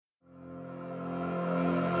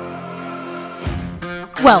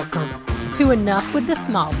Welcome to Enough with the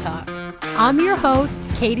Small Talk. I'm your host,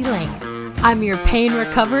 Katie Lane. I'm your pain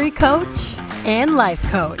recovery coach and life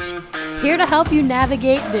coach, here to help you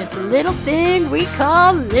navigate this little thing we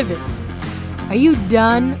call living. Are you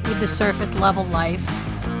done with the surface level life?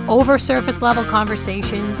 Over surface level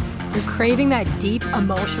conversations? You're craving that deep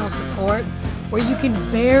emotional support where you can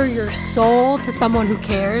bare your soul to someone who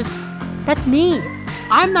cares? That's me.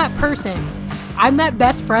 I'm that person. I'm that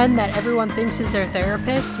best friend that everyone thinks is their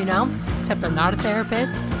therapist, except I'm not a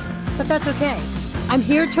therapist, but that's okay. I'm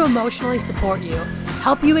here to emotionally support you,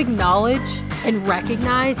 help you acknowledge and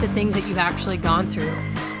recognize the things that you've actually gone through,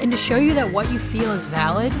 and to show you that what you feel is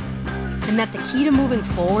valid, and that the key to moving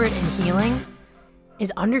forward and healing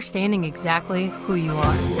is understanding exactly who you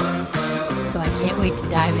are. So I can't wait to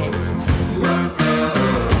dive in.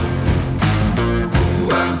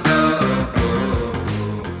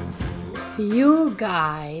 You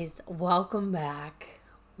guys, welcome back.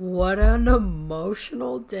 What an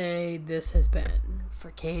emotional day this has been for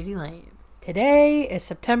Katie Lane. Today is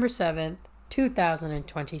September 7th,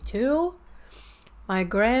 2022. My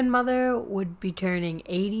grandmother would be turning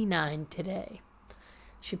 89 today.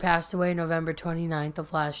 She passed away November 29th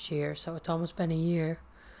of last year, so it's almost been a year.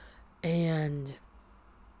 And,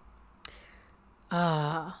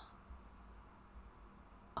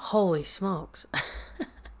 holy smokes.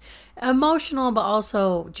 Emotional, but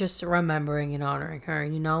also just remembering and honoring her,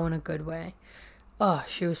 in a good way. Oh,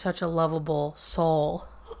 she was such a lovable soul.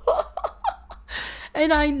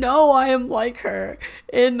 And I know I am like her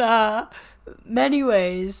in many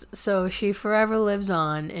ways. So she forever lives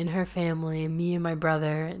on in her family, and me and my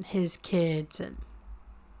brother and his kids. And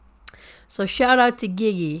so shout out to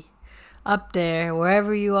Giggy up there,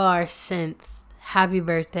 wherever you are, Synth. Happy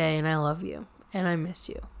birthday, and I love you, and I miss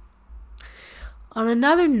you. On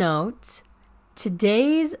another note,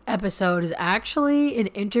 today's episode is actually an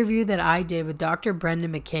interview that I did with Dr.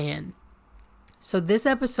 Brendan McCann. So this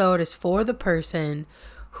episode is for the person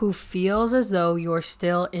who feels as though you're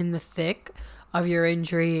still in the thick of your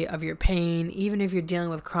injury, of your pain, even if you're dealing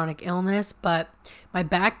with chronic illness. But my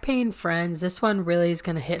back pain friends, this one really is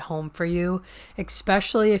going to hit home for you,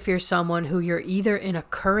 especially if you're someone who you're either in a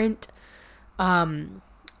current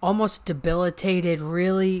almost debilitated,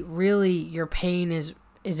 really your pain is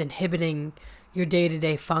inhibiting your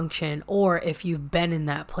day-to-day function, or if you've been in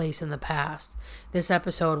that place in the past, this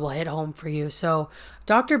episode will hit home for you. So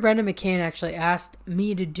Dr. Brendan McCann actually asked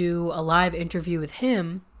me to do a live interview with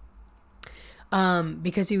him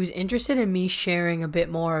because he was interested in me sharing a bit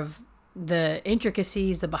more of the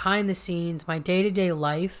intricacies, the behind the scenes, my day-to-day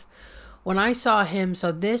life. When I saw him,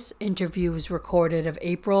 so this interview was recorded of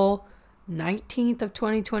April 19th of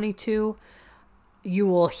 2022. You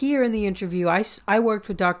will hear in the interview, I worked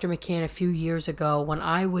with Dr. McCann a few years ago when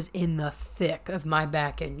I was in the thick of my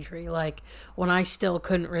back injury, like when I still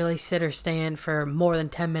couldn't really sit or stand for more than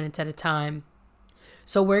 10 minutes at a time.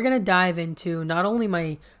 So we're going to dive into not only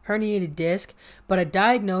my herniated disc, but a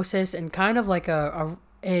diagnosis and kind of like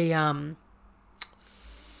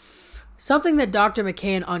something that Dr.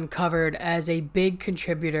 McCann uncovered as a big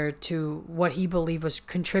contributor to what he believed was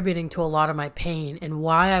contributing to a lot of my pain, and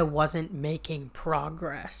why I wasn't making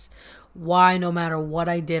progress. Why no matter what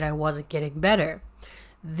I did, I wasn't getting better.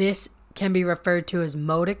 This can be referred to as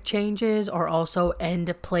modic changes or also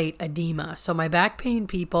end plate edema. So my back pain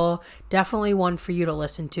people, definitely one for you to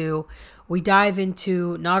listen to. We dive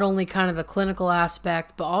into not only kind of the clinical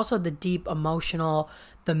aspect, but also the deep emotional,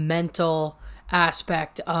 the mental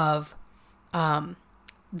aspect of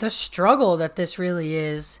the struggle that this really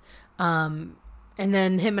is. And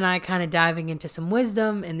then him and I kind of diving into some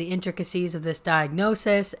wisdom and the intricacies of this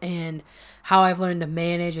diagnosis and how I've learned to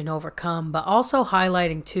manage and overcome, but also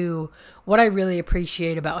highlighting too what I really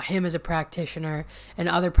appreciate about him as a practitioner and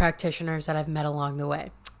other practitioners that I've met along the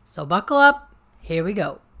way. So buckle up. Here we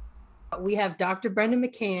go. We have Dr. Brendan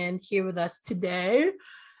McCann here with us today,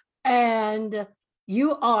 and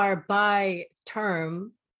you are by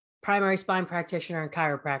term primary spine practitioner and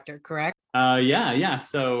chiropractor, correct? Yeah.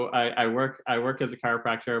 So I work as a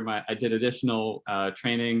chiropractor. I did additional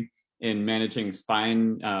training in managing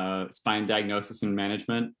spine diagnosis and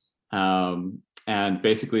management, and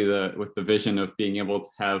basically with the vision of being able to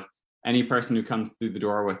have any person who comes through the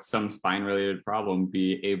door with some spine related problem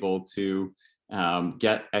be able to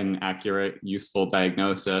get an accurate, useful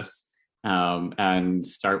diagnosis, and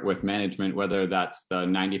start with management, whether that's the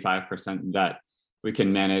 95% that we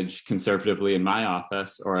can manage conservatively in my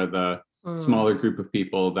office, or the smaller group of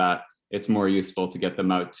people that it's more useful to get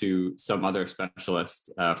them out to some other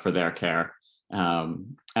specialist for their care,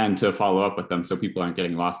 and to follow up with them so people aren't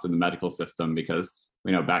getting lost in the medical system, because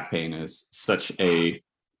we know back pain is such a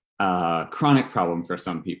chronic problem for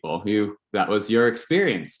some people. That was your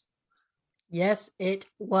experience. Yes, it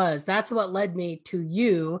was. That's what led me to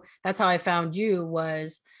you. That's how I found you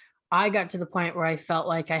was I got to the point where I felt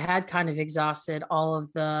like I had kind of exhausted all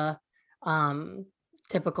of the um,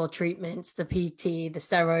 typical treatments, the PT, the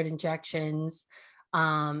steroid injections.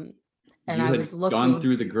 Um, and You I had was gone looking,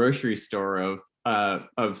 through the grocery store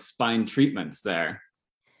of spine treatments there.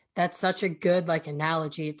 that's such a good like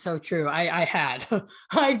analogy. It's so true. I had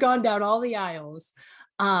I'd gone down all the aisles.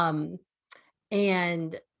 Um,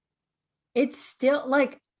 and it's still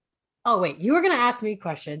like, oh wait, you were gonna ask me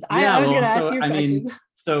questions. Yeah, I was well, gonna ask so you I mean, questions.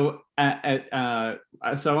 so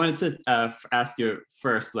I wanted to ask you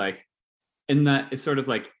first, like, in that it's sort of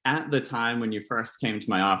like at the time when you first came to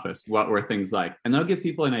my office, what were things like? And that'll give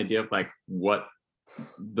people an idea of like what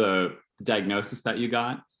the diagnosis that you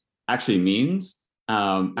got actually means.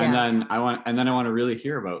 Yeah. And then I want to really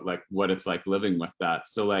hear about like what it's like living with that.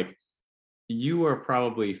 So like you were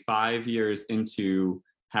probably 5 years into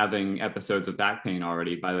having episodes of back pain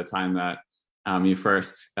already by the time that you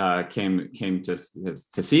first came to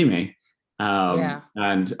see me. Yeah.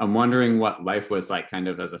 And I'm wondering what life was like, kind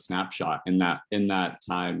of as a snapshot in that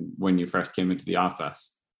time when you first came into the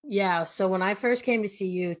office. Yeah. So when I first came to see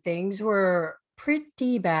you, things were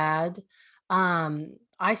pretty bad.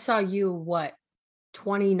 I saw you what,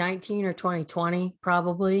 2019 or 2020,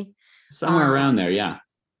 probably. Somewhere around Um, there, yeah.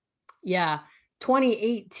 yeah,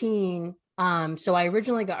 2018. So I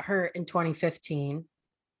originally got hurt in 2015,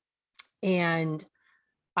 and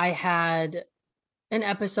I had an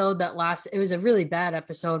episode that lasted, it was a really bad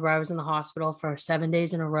episode where I was in the hospital for 7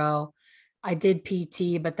 days in a row. I did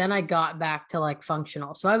PT, but then I got back to like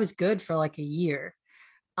functional. So I was good for like a year.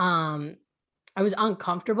 Um, I was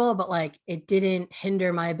uncomfortable, but like it didn't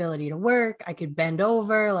hinder my ability to work. I could bend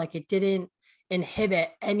over, like it didn't inhibit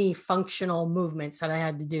any functional movements that I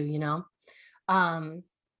had to do, you know? Um,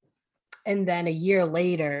 and then a year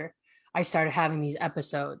later, I started having these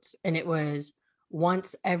episodes, and it was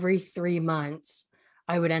once every 3 months,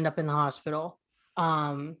 I would end up in the hospital.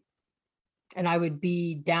 Um, and I would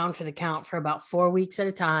be down for the count for about 4 weeks at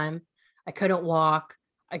a time. I couldn't walk,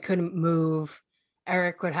 I couldn't move.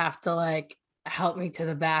 Eric would have to like help me to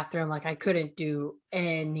the bathroom. Like I couldn't do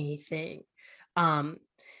anything. Um,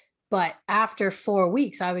 but after 4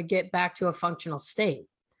 weeks, I would get back to a functional state.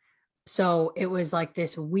 So it was like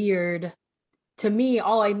this weird, to me,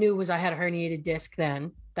 all I knew was I had a herniated disc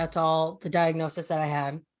then. That's all the diagnosis that I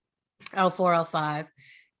had, L4, L5.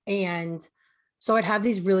 And so I'd have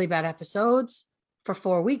these really bad episodes for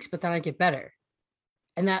 4 weeks, but then I'd get better.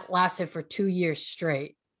 And that lasted for 2 years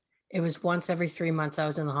straight. It was once every 3 months I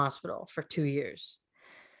was in the hospital for 2 years.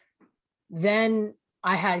 Then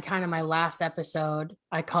I had kind of my last episode,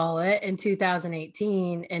 I call it, in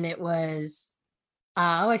 2018. And it was,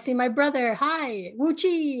 oh, I see my brother. Hi,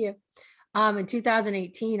 Wuchi. In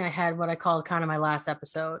 2018, I had what I called kind of my last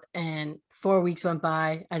episode, and 4 weeks went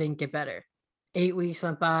by, I didn't get better. 8 weeks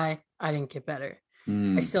went by, I didn't get better. I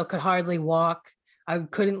Mm. still could hardly walk. I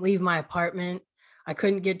couldn't leave my apartment. I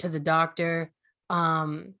couldn't get to the doctor.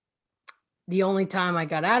 Um, the only time I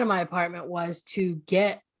got out of my apartment was to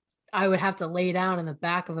get, I would have to lay down in the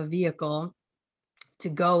back of a vehicle to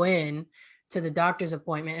go in to the doctor's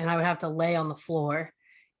appointment, and I would have to lay on the floor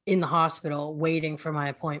in the hospital waiting for my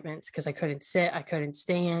appointments because I couldn't sit, I couldn't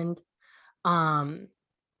stand. Um,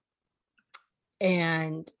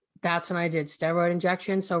 and that's when I did steroid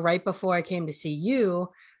injection. So right before I came to see you,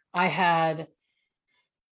 I had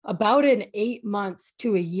about an 8 month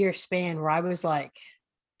to a year span where I was like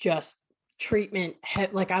just treatment,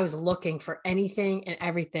 like I was looking for anything and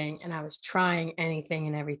everything, and I was trying anything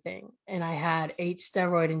and everything. And I had 8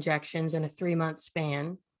 steroid injections in a 3 month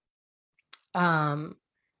span. Um,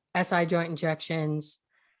 SI joint injections,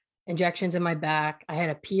 injections in my back. I had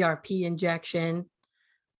a PRP injection.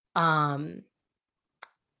 Um,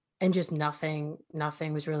 and just nothing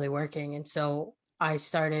was really working. And so I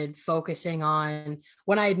started focusing on,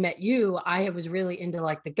 when I had met you, I was really into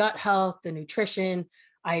like the gut health, the nutrition.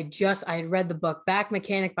 I had read the book Back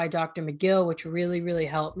Mechanic by Dr. McGill, which really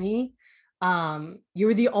helped me. You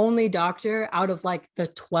were the only doctor out of like the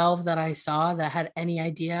 12 that I saw that had any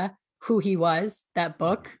idea who he was, that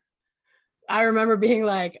book. I remember being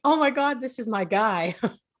like, oh my God, this is my guy,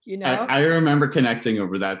 you know? I remember connecting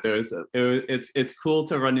over that. It's cool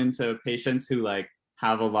to run into patients who like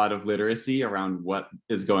have a lot of literacy around what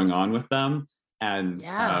is going on with them, and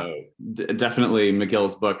Yeah. definitely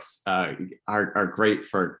McGill's books are great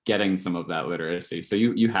for getting some of that literacy. So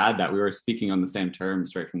you had that. We were speaking on the same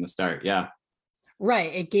terms right from the start. Yeah.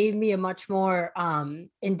 Right. It gave me a much more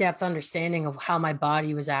in-depth understanding of how my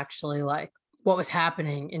body was actually like what was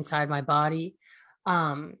happening inside my body.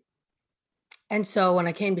 Um, and so when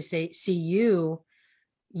I came to see you,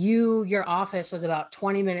 your office was about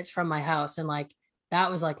 20 minutes from my house, and like that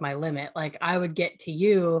was like my limit. Like I would get to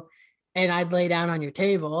you and I'd lay down on your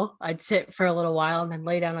table. I'd sit for a little while and then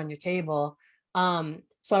lay down on your table.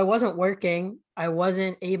 So I wasn't working. I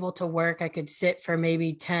wasn't able to work. I could sit for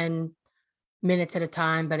maybe 10 minutes at a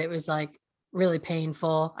time, but it was like really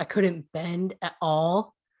painful. I couldn't bend at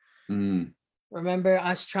all. Mm. Remember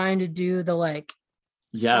us trying to do the like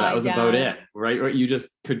Yeah, that slide was about it, down. right? What you just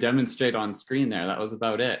could demonstrate on screen there. That was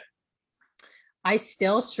about it. I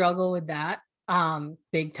still struggle with that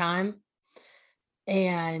big time.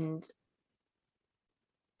 And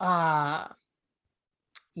uh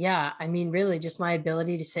yeah, I mean really just my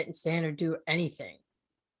ability to sit and stand or do anything.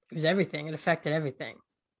 It was everything. It affected everything.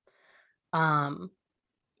 Um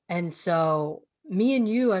and so me and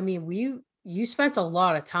you, I mean, you spent a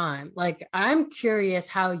lot of time. Like I'm curious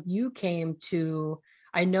how you came to,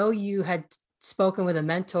 I know you had spoken with a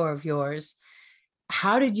mentor of yours.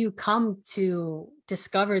 How did you come to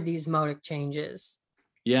discover these modic changes?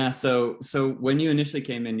 Yeah, so when you initially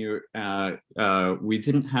came in, we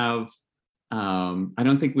didn't have I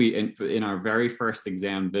don't think we in our very first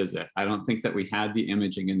exam visit, I don't think that we had the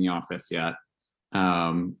imaging in the office yet.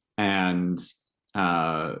 And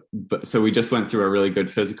but so we just went through a really good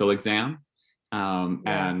physical exam. Yeah.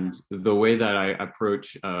 And the way that I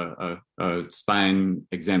approach a spine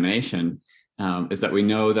examination is that we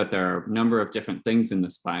know that there are a number of different things in the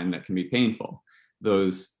spine that can be painful.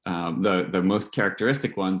 Those the most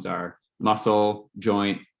characteristic ones are muscle,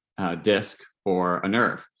 joint, disc, or a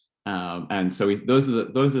nerve. And so those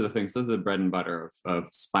are the things. Those are the bread and butter of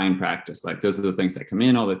spine practice. Like those are the things that come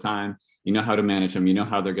in all the time. You know how to manage them. You know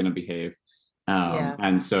how they're going to behave. Yeah.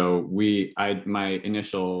 And so my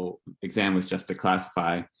initial exam was just to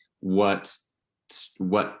classify what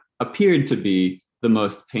appeared to be the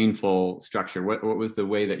most painful structure. What was the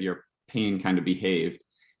way that your pain kind of behaved?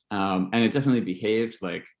 And it definitely behaved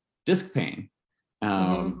like disc pain.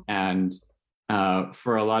 Hmm. And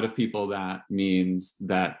for a lot of people, that means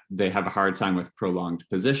that they have a hard time with prolonged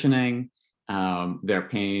positioning. Their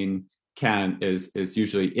pain is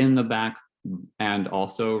usually in the back and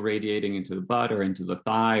also radiating into the butt or into the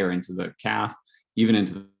thigh or into the calf, even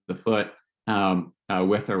into the foot,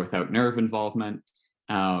 with or without nerve involvement.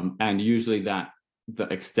 And usually the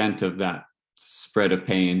extent of that spread of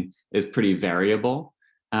pain is pretty variable.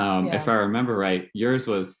 If Yeah. I remember right, yours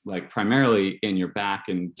was like primarily in your back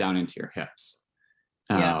and down into your hips.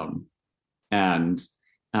 Yeah. Um, and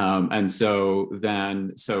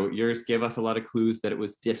so yours gave us a lot of clues that it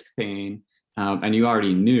was disc pain, and you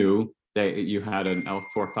already knew that you had an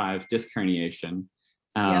L4-5 disc herniation.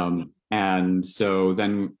 Yep. And so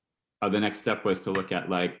then the next step was to look at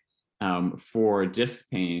like for disc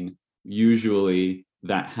pain, usually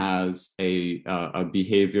that has a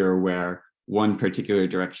behavior where one particular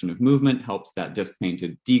direction of movement helps that disc pain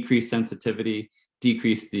to decrease sensitivity,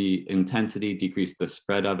 decrease the intensity, decrease the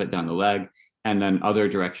spread of it down the leg, and then other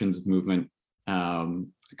directions of movement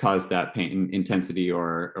cause that pain intensity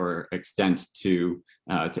or extent to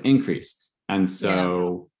increase. And Yeah.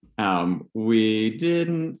 so we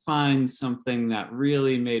didn't find something that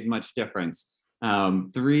really made much difference.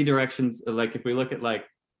 Three directions, like if we look at like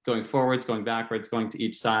going forwards, going backwards, going to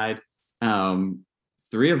each side,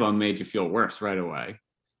 three of them made you feel worse right away.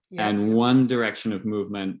 Yep. And one direction of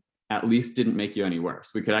movement at least didn't make you any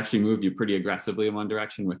worse. We could actually move you pretty aggressively in one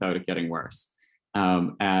direction without it getting worse.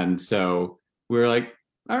 And so we were like,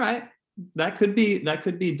 all right, that could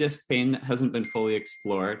be disc pain that hasn't been fully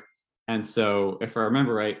explored. And so, if I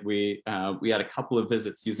remember right, we had a couple of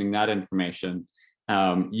visits using that information.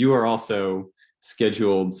 You are also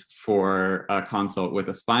scheduled for a consult with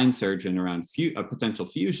a spine surgeon around a potential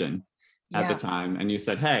fusion at the Yeah. time, and you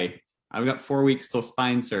said, "Hey, I've got 4 weeks till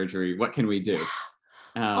spine surgery. What can we do?"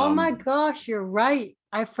 Oh my Um, gosh, you're right.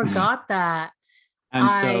 I forgot that. and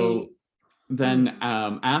I so then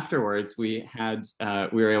afterwards, we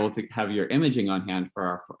were able to have your imaging on hand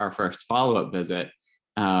for our first follow up visit,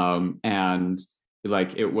 and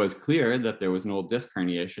like it was clear that there was an old disc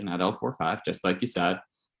herniation at L4-5, just like you said,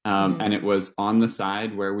 mhm. and it was on the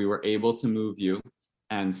side where we were able to move you,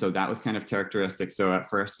 and so that was kind of characteristic. So at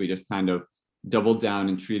first, we just kind of doubled down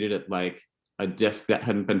and treated it like a disc that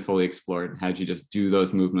hadn't been fully explored, and had you just do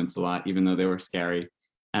those movements a lot, even though they were scary,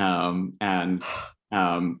 and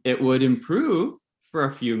it would improve for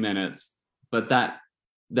a few minutes, but that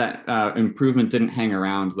improvement didn't hang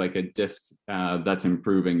around like a disc that's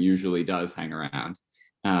improving usually does hang around.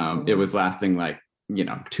 It Mhm. was lasting like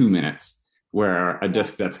 2 minutes, where a Yeah.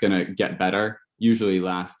 disc that's going to get better usually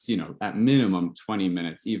lasts, at minimum 20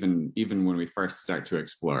 minutes, even when we first start to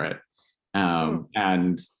explore it. Hmm.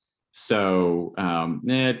 And so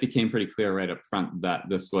it became pretty clear right up front that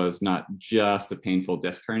this was not just a painful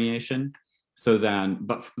disc herniation.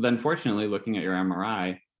 But then fortunately, looking at your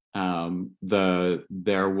MRI,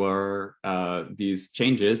 there were these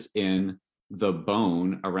changes in the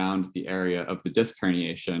bone around the area of the disc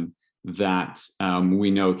herniation that we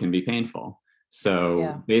know can be painful. Yeah.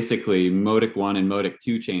 So basically, modic 1 and modic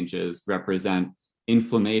 2 changes represent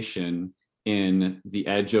inflammation in the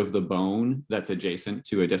edge of the bone that's adjacent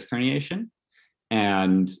to a disc herniation.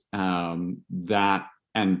 And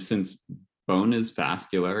and since bone is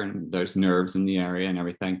vascular and there's nerves in the area and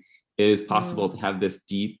everything, it is possible Mm. to have this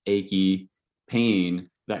deep, achy pain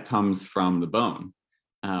that comes from the bone.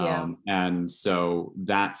 Yeah. And so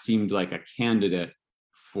that seemed like a candidate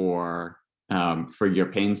for your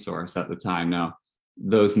pain source at the time. Now,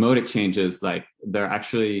 those modic changes, like they're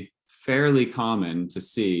actually fairly common to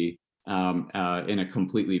see in a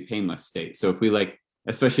completely painless state. So if we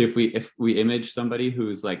especially if we image somebody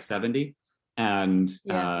who's like 70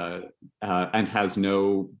 Yeah. and has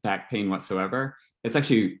no back pain whatsoever, it's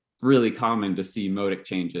actually really common to see modic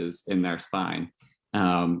changes in their spine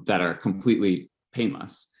that are completely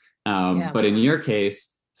painless. Yeah. But in your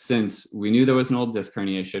case, since we knew there was an old disc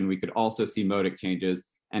herniation, we could also see modic changes,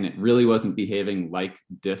 and it really wasn't behaving like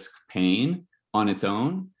disc pain on its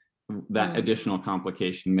own. That Mm. additional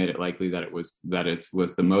complication made it likely that it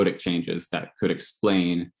was the modic changes that could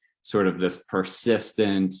explain sort of this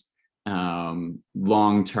persistent,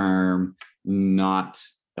 long-term, not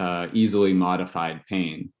easily modified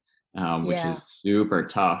pain, which Yeah. is super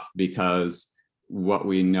tough because what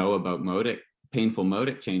we know about painful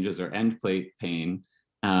modic changes or end plate pain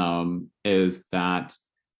is that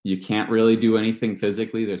you can't really do anything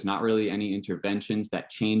physically. There's not really any interventions that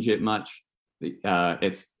change it much.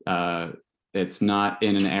 It's not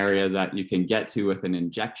in an area that you can get to with an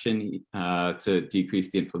injection to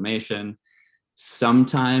decrease the inflammation.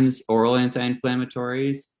 Sometimes oral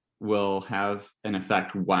anti-inflammatories will have an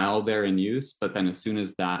effect while they're in use, but then as soon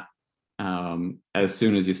as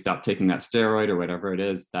you stop taking that steroid or whatever it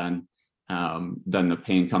is, then the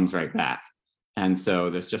pain comes right back. And so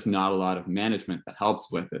there's just not a lot of management that helps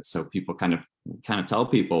with it. So people kind of tell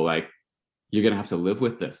people, like, you're going to have to live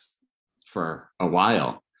with this for a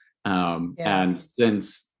while. Yeah. And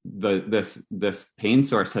since this pain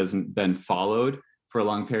source hasn't been followed for a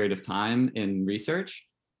long period of time in research,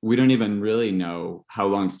 we don't even really know how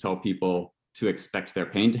long to tell people to expect their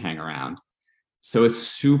pain to hang around. So it's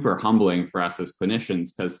super humbling for us as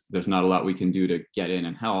clinicians because there's not a lot we can do to get in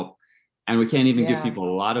and help. And we can't even give Yeah. people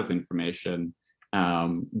a lot of information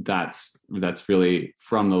that's really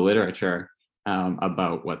from the literature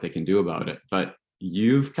about what they can do about it. But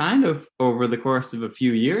you've kind of, over the course of a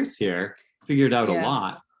few years here, figured out a Yeah.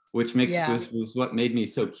 lot, which Yeah. was what made me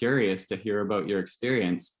so curious to hear about your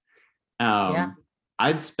experience. Yeah.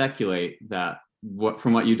 I'd speculate that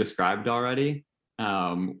from what you described already,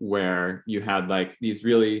 where you had like these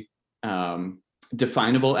really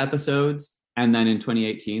definable episodes, and then in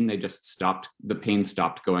 2018 the pain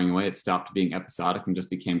stopped going away. It stopped being episodic and just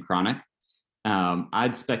became chronic.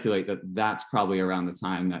 I'd speculate that that's probably around the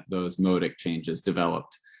time that those modic changes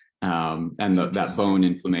developed, and that bone Interesting.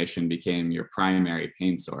 inflammation became your primary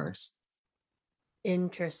pain source.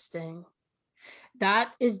 Interesting.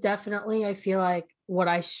 That is definitely, I feel like, what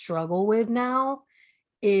I struggle with now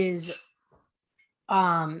is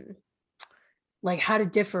um like how to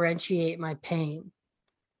differentiate my pain,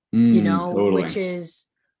 Totally.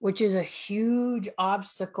 which is a huge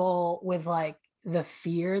obstacle with like the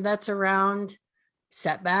fear that's around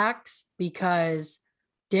setbacks, because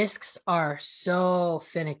discs are so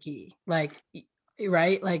finicky, like,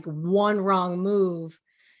 right, like one wrong move.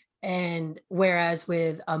 And whereas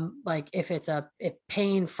with like if it's if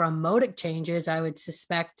pain from modic changes, I would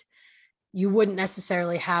suspect you wouldn't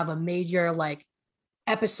necessarily have a major like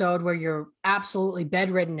episode where you're absolutely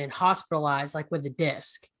bedridden and hospitalized like with a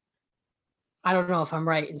disc. I don't know if I'm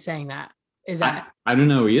right in saying that. Is that, I don't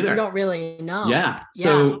know you either. don't really know? Yeah.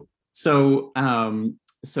 Yeah.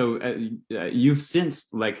 You've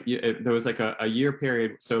since, like, there was like a year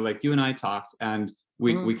period. So like you and I talked, and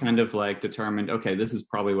we Mhm. kind of like determined, okay, this is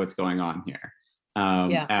probably what's going on here.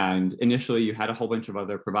 Yeah. And initially you had a whole bunch of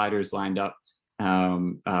other providers lined up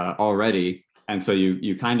already. And so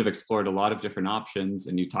you kind of explored a lot of different options,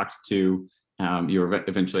 and you were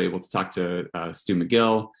eventually able to talk to Stu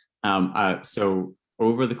McGill. So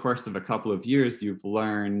over the course of a couple of years, you've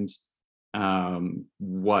learned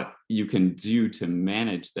what you can do to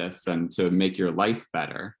manage this and to make your life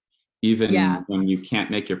better. Yeah. even when you can't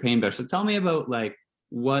make your pain better. So tell me about like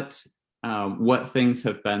what what things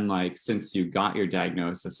have been like since you got your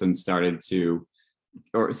diagnosis and started to,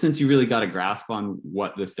 or since you really got a grasp on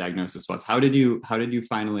what this diagnosis was. How did you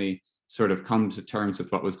finally sort of come to terms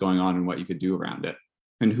with what was going on and what you could do around it,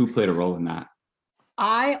 and who played a role in that?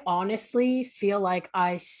 I honestly feel like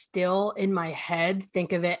I still in my head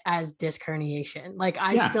think of it as disc herniation. Like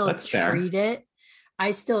Yeah, that's fair.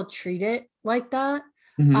 I still treat it like that.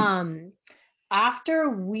 Mm-hmm. Um After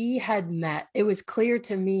we had met, it was clear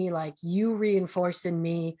to me, like you reinforced in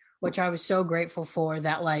me, which I was so grateful for,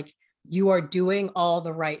 that like you are doing all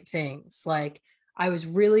the right things. Like I was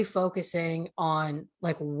really focusing on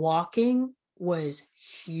like walking was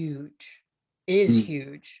huge, is Mm.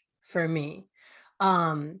 huge for me.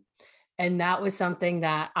 Um, and that was something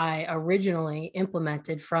that I originally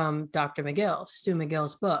implemented from Dr. McGill, Stu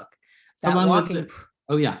McGill's book, How that long was walking. it?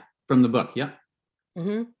 Oh yeah, from the book. Yep.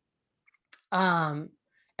 Mhm. Um,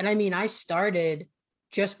 and I mean, I started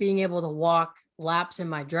just being able to walk laps in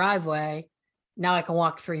my driveway. Now I can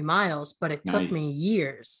walk 3 miles, but it took Nice. me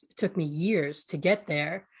years. It took me years to get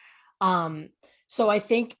there. Um, so I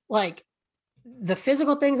think like the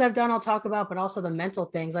physical things I've done, I'll talk about, but also the mental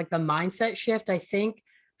things, like the mindset shift. I think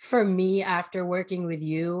for me, after working with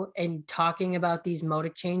you and talking about these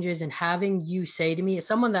modic changes and having you say to me, as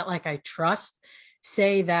someone that like I trust,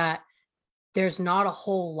 say that there's not a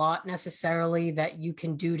whole lot necessarily that you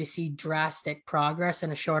can do to see drastic progress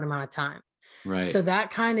in a short amount of time. So Right.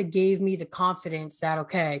 that kind of gave me the confidence that,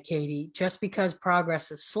 okay, Katie, just because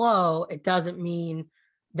progress is slow, it doesn't mean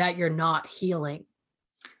that you're not healing.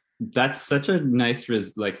 That's such a nice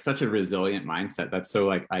like such a resilient mindset. That's so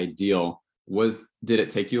like ideal. Was did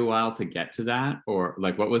it take you a while to get to that, or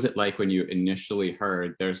like what was it like when you initially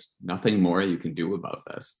heard there's nothing more you can do about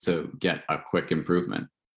this to get a quick improvement?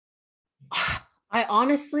 I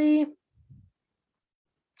honestly,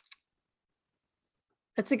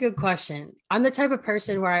 that's a good question. I'm the type of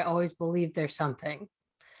person where I always believe there's something,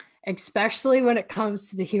 especially when it comes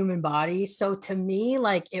to the human body. So to me,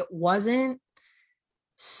 like it wasn't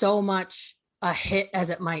so much a hit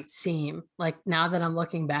as it might seem. Like now that I'm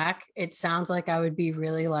looking back, it sounds like I would be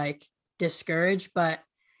really like discouraged, but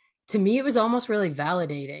to me it was almost really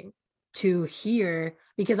validating to hear,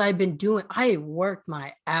 because I worked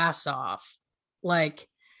my ass off. Like,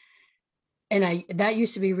 and I that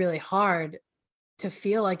used to be really hard to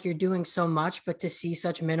feel like you're doing so much but to see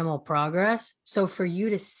such minimal progress. So for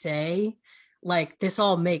you to say like this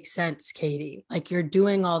all makes sense, Katie, like you're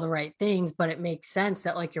doing all the right things but it makes sense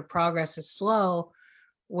that like your progress is slow,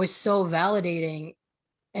 was so validating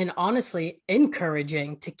and honestly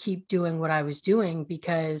encouraging to keep doing what I was doing,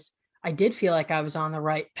 because I did feel like I was on the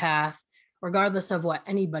right path regardless of what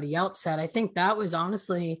anybody else said. I think that was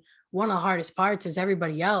honestly one of the hardest parts, is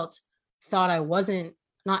everybody else thought I wasn't,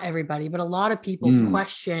 not everybody, but a lot of people Mm.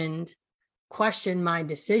 questioned my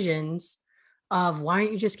decisions of why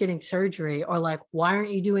aren't you just getting surgery, or like why aren't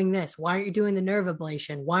you doing this, why aren't you doing the nerve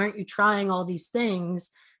ablation, why aren't you trying all these things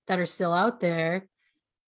that are still out there.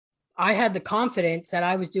 I had the confidence that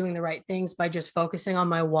I was doing the right things by just focusing on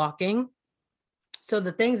my walking. So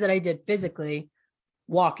the things that I did physically,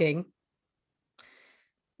 walking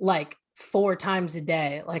like 4 times a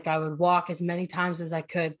day, like I would walk as many times as I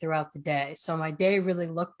could throughout the day. So my day really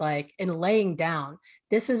looked like, and laying down.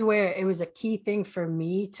 This is where it was a key thing for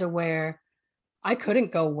me, to where I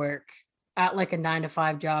couldn't go work at like a 9 to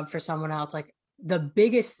 5 job for someone else. Like the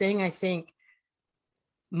biggest thing I think,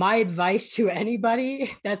 my advice to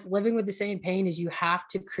anybody that's living with the same pain, is you have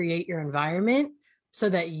to create your environment so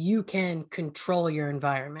that you can control your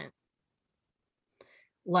environment.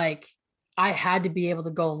 Like I had to be able to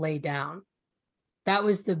go lay down. That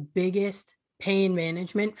was the biggest pain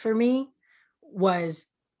management for me, was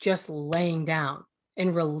just laying down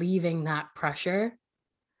and relieving that pressure.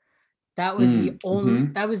 Mm.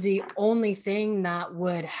 Mm-hmm. That was the only thing that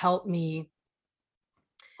would help me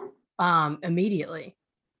immediately,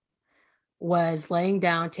 was laying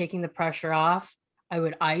down, taking the pressure off. I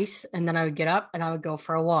would ice and then I would get up and I would go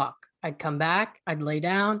for a walk. I'd come back, I'd lay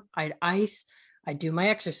down, I'd ice, I'd do my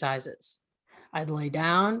exercises. I'd lay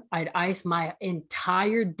down, I'd ice. My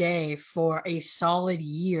entire day for a solid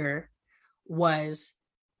year was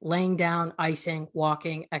laying down, icing,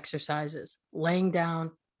 walking, exercises, laying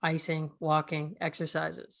down, icing, walking,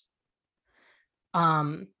 exercises.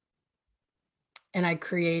 Um, and I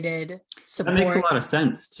created That makes a lot support. of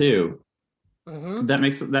sense too. Mm-hmm.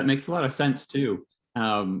 That makes a lot of sense too,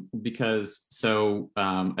 because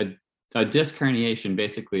a disc herniation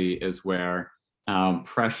basically is where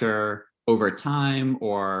pressure over time,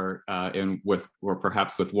 or in with or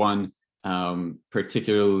perhaps with one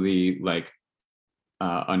particularly like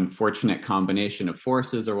unfortunate combination of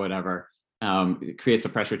forces or whatever, it creates a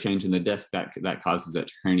pressure change in the disc that causes it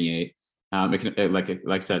to herniate. Like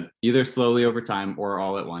I said, either slowly over time or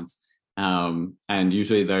all at once. And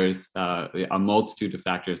usually there's a multitude of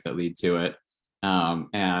factors that lead to it.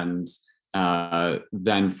 And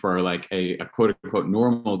then for like a quote unquote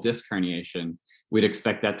normal disc herniation, we'd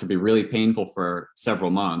expect that to be really painful for several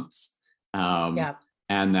months. Yeah.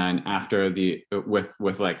 And then after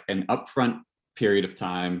with like an upfront period of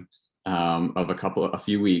time of a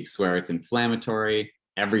few weeks where it's inflammatory,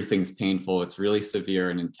 everything's painful, it's really severe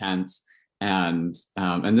and intense. And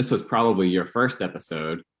this was probably your first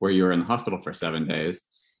episode where you were in the hospital for 7 days.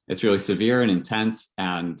 It's really severe and intense,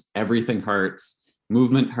 and everything hurts.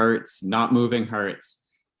 Movement hurts, not moving hurts,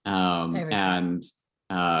 and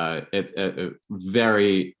it's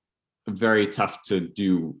very, very tough to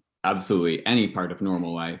do absolutely any part of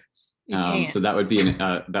normal life. You can't. So that would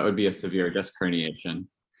be a severe disc herniation.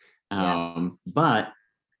 But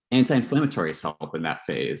anti-inflammatories help in that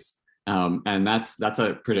phase, and that's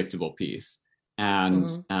a predictable piece. And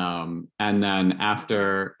and then if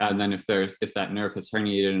that nerve is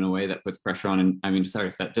herniated in a way that puts pressure on,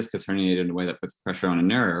 if that disc is herniated in a way that puts pressure on a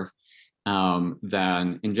nerve,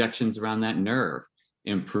 then injections around that nerve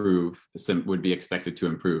would be expected to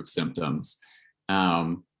improve symptoms.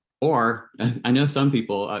 Or I know some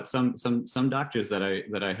people, some doctors that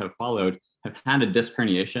I have followed have had a disc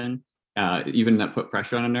herniation, even that put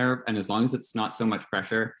pressure on a nerve, and as long as it's not so much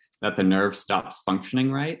pressure that the nerve stops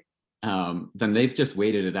functioning right, then they've just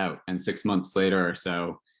waited it out, and 6 months later or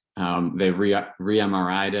so, they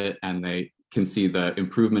re-MRI'd it, and they can see the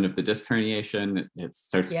improvement of the disc herniation. It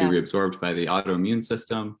starts to be reabsorbed by the autoimmune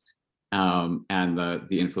system, and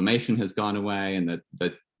the inflammation has gone away, and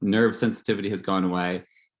the nerve sensitivity has gone away,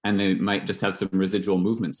 and they might just have some residual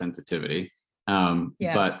movement sensitivity.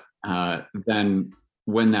 But then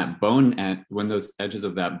when those edges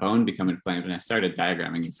of that bone become inflamed, and I started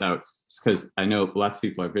diagramming this out just because I know lots of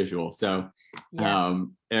people are visual. So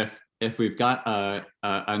if we've got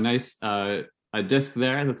a nice a disc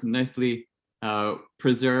there that's nicely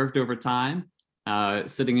preserved over time,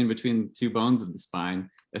 sitting in between two bones of the spine,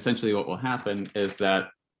 essentially what will happen is that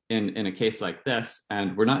in a case like this,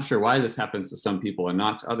 and we're not sure why this happens to some people and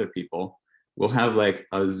not to other people, we'll have like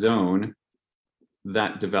a zone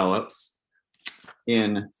that develops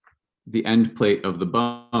in the end plate of the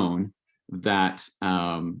bone that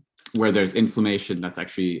where there's inflammation that's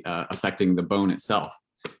actually affecting the bone itself.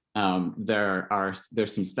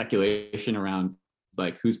 There's some speculation around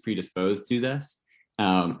like who's predisposed to this,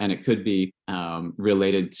 and it could be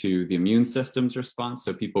related to the immune system's response.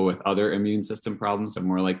 So people with other immune system problems are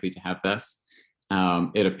more likely to have this.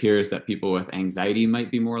 It appears that people with anxiety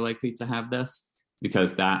might be more likely to have this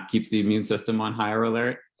because that keeps the immune system on higher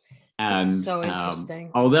alert. And so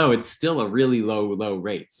interesting. Although it's still a really low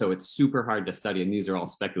rate, so it's super hard to study, and these are all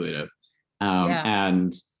speculative.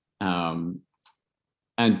 And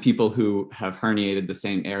people who have herniated the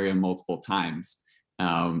same area multiple times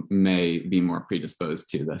may be more predisposed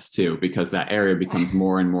to this too, because that area becomes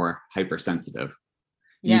more and more hypersensitive.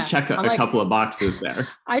 You check a couple of boxes there.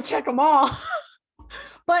 I check them all.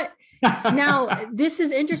 But now this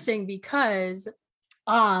is interesting because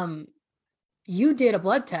you did a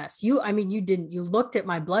blood test. You looked at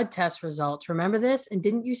my blood test results. Remember this? And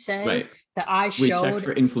didn't you say that I showed? We checked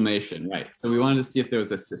for inflammation, right? So we wanted to see if there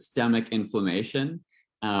was a systemic inflammation,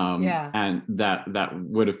 and that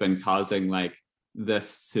would have been causing like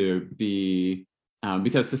this to be,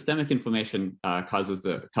 because systemic inflammation causes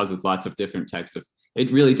lots of different types of.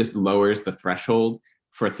 It really just lowers the threshold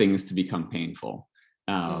for things to become painful.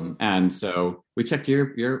 And so we checked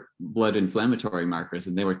your blood inflammatory markers,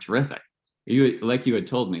 and they were terrific. You had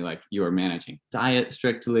told me, like you were managing diet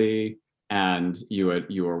strictly, and you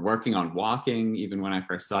were working on walking even when I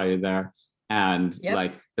first saw you there. And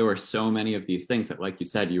like there were so many of these things that, like you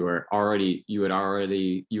said, it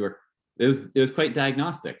was quite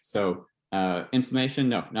diagnostic. So inflammation,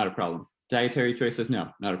 no, not a problem. Dietary choices, no,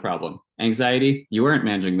 not a problem. Anxiety, you weren't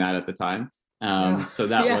managing that at the time. So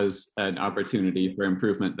that was an opportunity for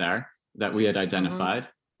improvement there that we had identified.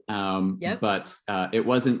 But it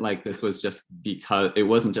wasn't like this was just because it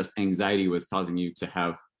wasn't just anxiety was causing you to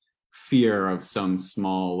have fear of some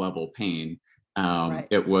small level pain.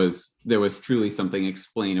 There was truly something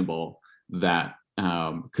explainable that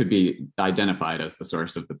could be identified as the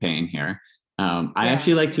source of the pain here. I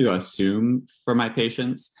actually like to assume for my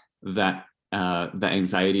patients that the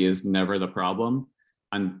anxiety is never the problem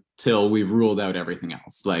until we've ruled out everything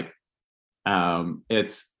else. Like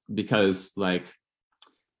it's because like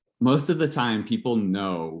most of the time people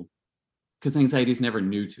know because anxiety is never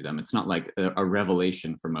new to them. It's not like a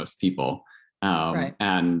revelation for most people. Right.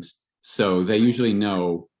 And so they usually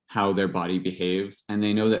know how their body behaves, and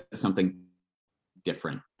they know that something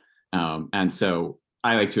different. And so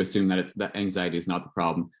I like to assume that it's that anxiety is not the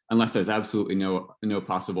problem, unless there's absolutely no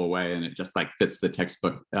possible way, and it just like fits the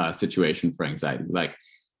textbook situation for anxiety. Like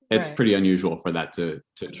it's Right. pretty unusual for that to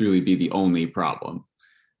truly be the only problem.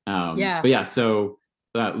 Yeah. But yeah, so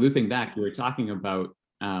looping back, you were talking about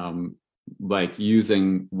like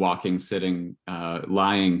using walking, sitting,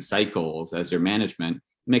 lying cycles as your management.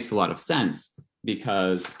 It makes a lot of sense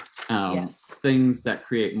because Yes. things that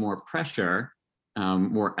create more pressure,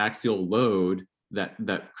 more axial load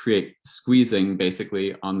that create squeezing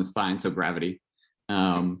basically on the spine, so gravity,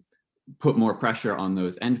 um, put more pressure on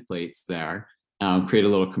those end plates there, create a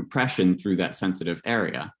little compression through that sensitive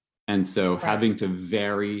area. And so Right. having to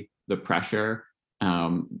vary the pressure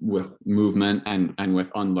with movement and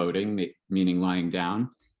with unloading, meaning lying down,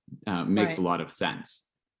 makes a Right. lot of sense.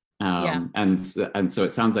 Yeah. And so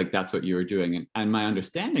it sounds like that's what you were doing. And my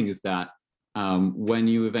understanding is that when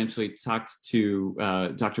you eventually talked to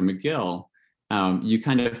Dr. McGill, you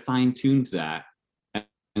kind of fine tuned that.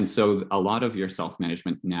 And so a lot of your self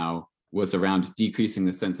management now was around decreasing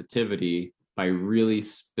the sensitivity by really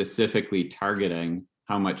specifically targeting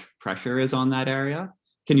how much pressure is on that area.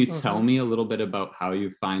 Can you tell Hmm. me a little bit about how you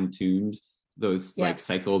fine tuned those Yeah. like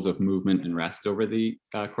cycles of movement and rest over the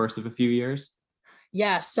course of a few years?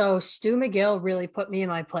 Yeah. So Stu McGill really put me in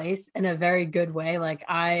my place in a very good way. Like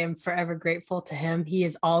I am forever grateful to him. He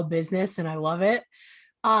is all business and I love it.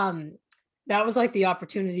 Um, that was like the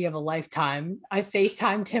opportunity of a lifetime. I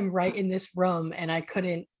FaceTimed him right in this room and I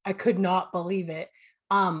could not believe it.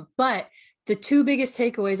 But the two biggest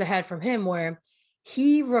takeaways I had from him were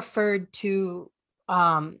he referred to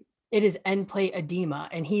um it is end plate edema,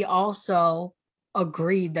 and he also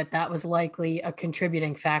agreed that that was likely a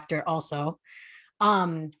contributing factor also.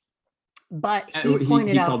 Um, but he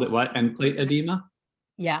pointed He out, called it what? End plate edema?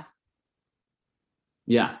 yeah,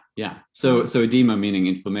 Yeah, yeah. So mhm. so edema meaning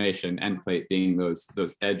inflammation, end plate being those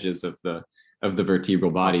edges of the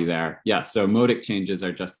vertebral body Oh, there. Yeah. So modic changes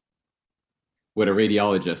are just what a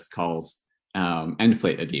radiologist calls end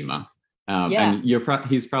plate edema. yeah, And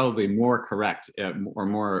he's probably more correct or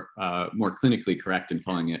more clinically correct in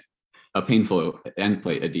calling it a painful end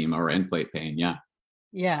plate edema or end plate pain. Yeah.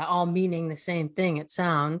 yeah, all meaning the same thing, it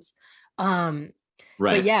sounds. Um, but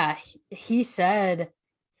Right. yeah, he said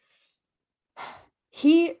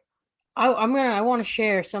he I want to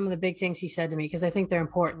share some of the big things he said to me because I think they're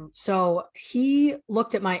important. So he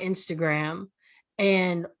looked at my Instagram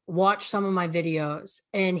and watched some of my videos,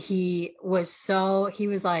 and he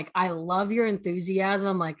was like, I love your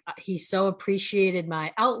enthusiasm. Like he so appreciated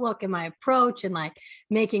my outlook and my approach and like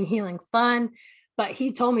making healing fun. But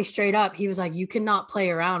he told me straight up, he was like, you cannot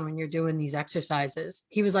play around when you're doing these exercises.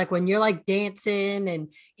 He was like, when you're like dancing, and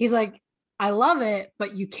he's like, I love it,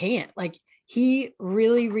 but you can't. Like he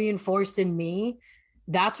really reinforced in me.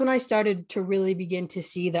 That's when I started to really begin to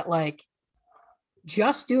see that like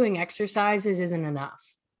just doing exercises isn't enough.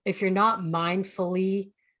 If you're not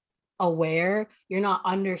mindfully aware, you're not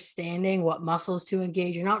understanding what muscles to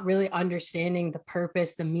engage, you're not really understanding the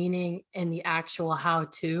purpose, the meaning, and the actual how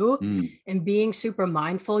to, Mm. and being super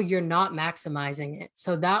mindful, you're not maximizing it.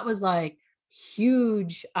 So that was like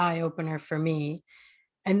huge eye opener for me.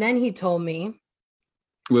 And then he told me,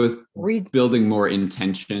 Was read, building more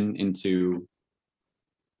intention into.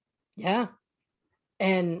 yeah,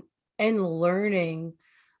 and learning,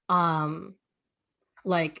 um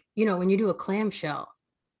like when you do a clamshell,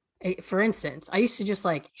 for instance, I used to just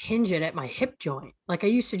like hinge it at my hip joint. Like I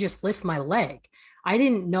used to just lift my leg. I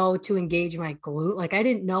didn't know to engage my glute. Like I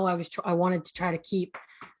didn't know I wanted to try to keep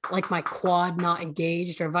like my quad not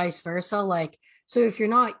engaged or vice versa. Like, so if you're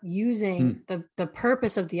not using Hmm. the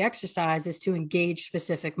purpose of the exercise is to engage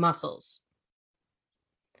specific muscles.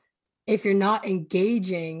 If you're not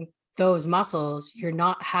engaging those muscles, you're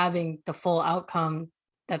not having the full outcome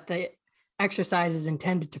that the exercise is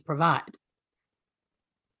intended to provide.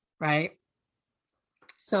 Right.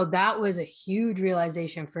 So that was a huge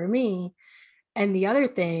realization for me. And the other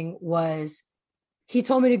thing was, he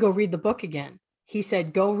told me to go read the book again. He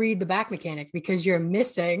said, go read The Back Mechanic because you're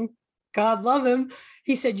missing, God love him.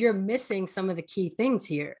 He said, you're missing some of the key things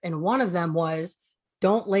here. And one of them was,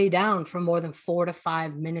 don't lay down for more than 4 to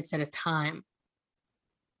 5 minutes at a time.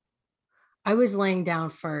 I was laying down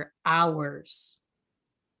for hours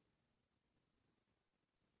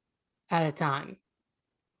at a time.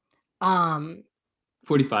 Um,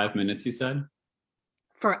 45 minutes, you said?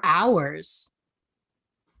 for hours,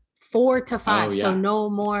 four to Oh, five. So yeah. no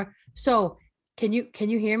more. So Can you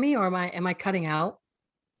hear me, or am I cutting out?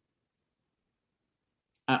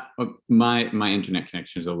 My internet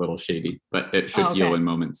connection is a little shady, but it should Oh, heal okay. in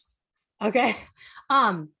moments. Okay.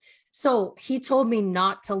 Um, so he told me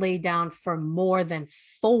not to lay down for more than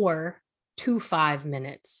 4 to 5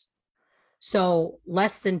 minutes. So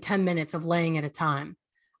less than 10 minutes of laying at a time.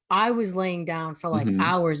 I was laying down for like Hmm.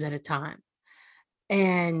 hours at a time.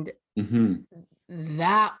 And Hmm.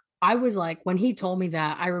 that I was like, when he told me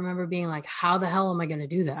that, I remember being like, how the hell am I going to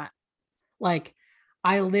do that? Like,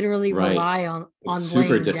 I literally Right. rely on It's super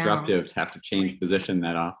laying down. disruptive to have to change position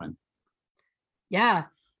that often. Yeah.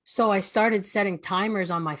 So I started setting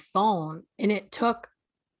timers on my phone, and it took,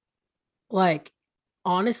 like,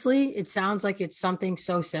 honestly, it sounds like it's something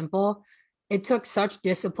so simple. It took such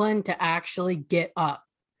discipline to actually get up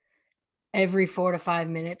every 4 to 5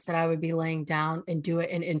 minutes that I would be laying down and do it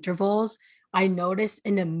in intervals. I noticed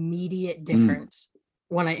an immediate Mm, difference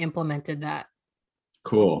when I implemented that.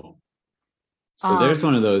 cool. So there's Um,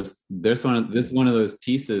 one of those, this is one of those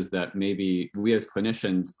pieces that maybe we as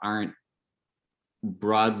clinicians aren't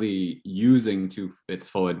broadly using to its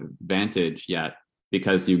full advantage yet,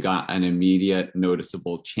 because you got an immediate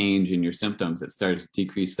noticeable change in your symptoms. It started to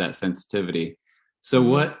decrease that sensitivity. So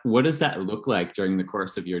mhm. what does that look like during the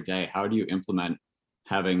course of your day? How do you implement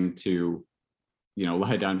having to,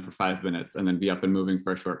 lie down for 5 minutes and then be up and moving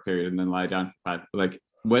for a short period and then lie down for five? Like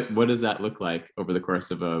what does that look like over the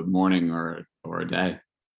course of a morning or a day?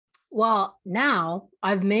 Well, now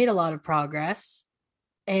I've made a lot of progress,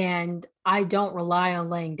 and I don't rely on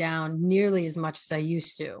laying down nearly as much as I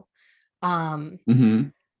used to. Um, Mm-hmm.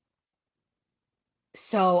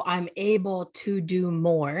 so I'm able to do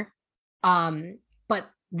more. But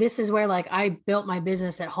this is where, like, I built my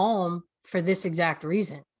business at home for this exact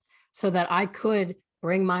reason, so that I could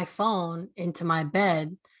bring my phone into my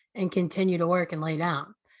bed and continue to work and lay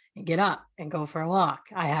down and get up and go for a walk.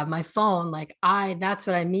 I have my phone. Like, that's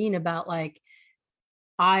what I mean about, like,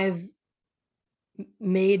 I've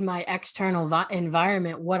made my external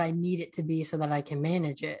environment what I need it to be so that I can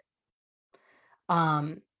manage it.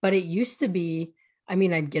 But it used to be, I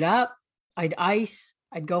mean, I'd get up, I'd ice,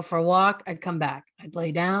 I'd go for a walk, I'd come back, I'd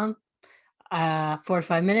lay down, 4 to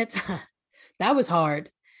 5 minutes. That was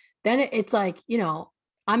hard. Then it's like,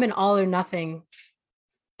 I'm an all or nothing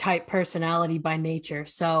type personality by nature.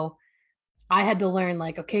 So I had to learn,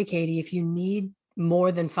 like, okay, Katie, if you need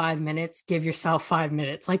more than 5 minutes, give yourself 5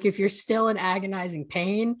 minutes. Like, if you're still in agonizing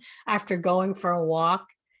pain after going for a walk,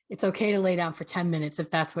 it's okay to lay down for 10 minutes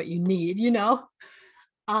if that's what you need.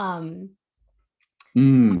 Um,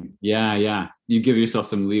 Yeah, yeah. You give yourself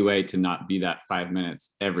some leeway to not be that 5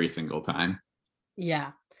 minutes every single time.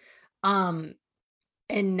 yeah. Um,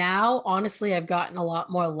 and now, honestly, I've gotten a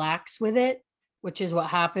lot more lax with it, which is what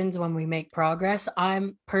happens when we make progress.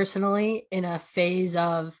 I'm personally in a phase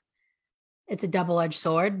of, it's a double-edged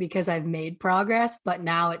sword because I've made progress, but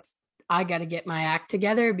now I got to get my act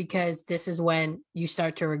together, because this is when you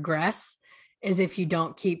start to regress, is if you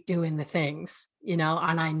don't keep doing the things, and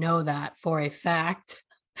I know that for a fact.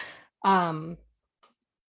 Um,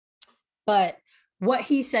 but what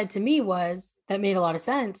he said to me was that made a lot of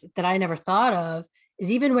sense that I never thought of,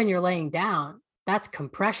 is even when you're laying down, that's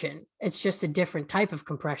compression. It's just a different type of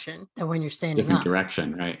compression than when you're standing Different up.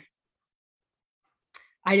 direction, right?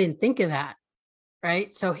 I didn't think of that.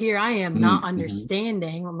 Right. So here I am not Mm-hmm.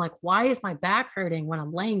 understanding. I'm like, why is my back hurting when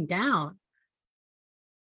I'm laying down?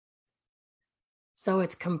 So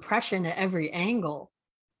it's compression at every angle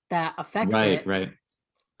that affects Right, it. right.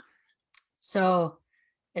 So,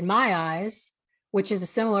 in my eyes, which is a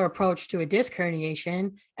similar approach to a disc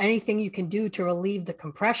herniation, anything you can do to relieve the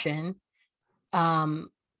compression um,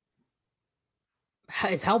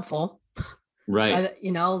 is helpful. Right.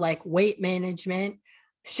 Like weight management,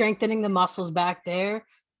 strengthening the muscles back there,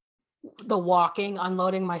 the walking,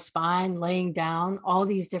 unloading my spine, laying down, all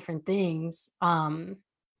these different things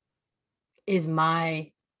is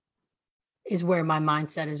my is where my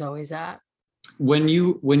mindset is always at. When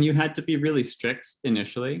you had to be really strict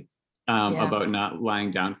initially, Yeah. about not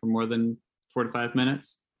lying down for more than 4 to 5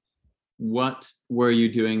 minutes, what were you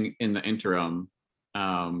doing in the interim?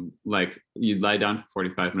 Like you'd lie down for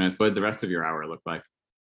 45 minutes. What did the rest of your hour look like?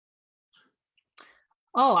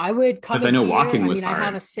 Oh, I would come Because I in know here. walking I was mean, I have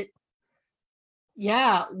hard. a sit.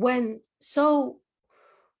 Yeah. When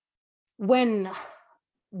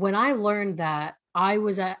when I learned that, I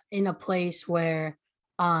was in a place where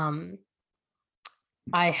um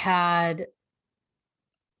I had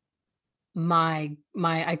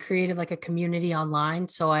I created like a community online,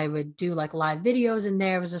 so I would do like live videos, and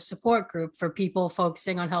there was a support group for people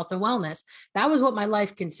focusing on health and wellness. That was what my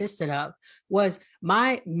life consisted of, was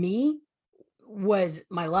my me was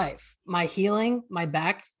my life. My healing, my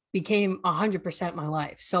back became 100% my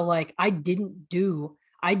life. So like I didn't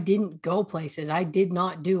go places. I did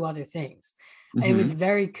not do other things. It was Hmm.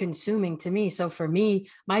 very consuming to me. So for me,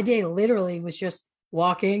 my day literally was just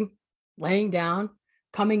walking, laying down,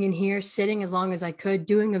 coming in here, sitting as long as I could,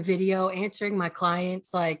 doing a video, answering my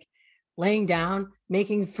clients, like laying down,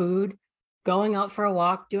 making food, going out for a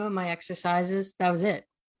walk, doing my exercises. That was it.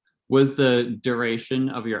 Was the duration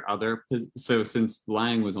of your other, so since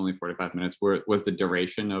lying was only 45 minutes, was the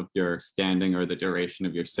duration of your standing or the duration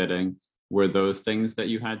of your sitting, were those things that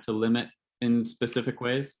you had to limit in specific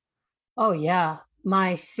ways? Oh yeah.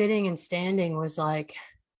 My sitting and standing was like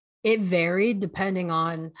it varied depending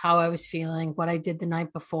on how I was feeling, what I did the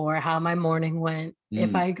night before, how my morning went,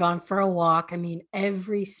 if I Mm, had gone for a walk. I mean,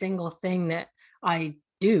 every single thing that I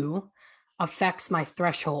do affects my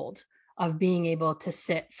threshold of being able to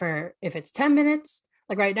sit for if it's 10 minutes,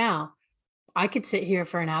 like right now, I could sit here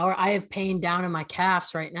for an hour. I have pain down in my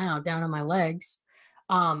calves right now, down in my legs.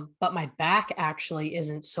 But my back actually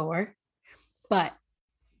isn't sore. But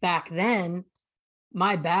back then,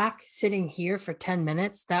 my back sitting here for 10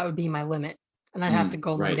 minutes, that would be my limit. And I'd have to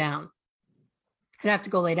go lay right. down. I'd have to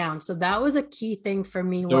go lay down. So that was a key thing for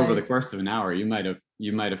me So over the was, course of an hour, you might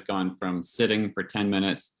have gone from sitting for 10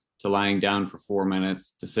 minutes to lying down for 4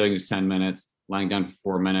 minutes to sitting for 10 minutes, lying down for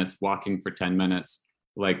 4 minutes, walking for 10 minminutes.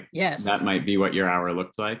 Like that yes, might be what your hour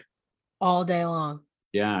looked like. all day long.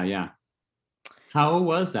 Yeah, yeah. How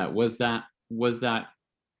was that? Was that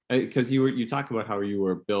because you talk about how you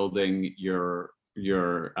were building your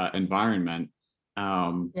environment.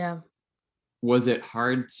 Um, Yeah. was it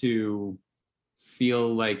hard to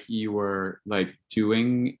feel like you were like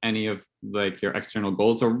doing any of like your external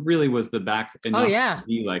goals, or really was the back Oh, enough to yeah.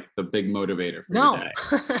 be like the big motivator for your No.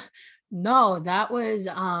 day? No, that's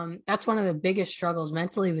one of the biggest struggles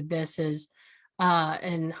mentally with this is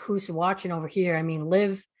and who's watching over here. I mean,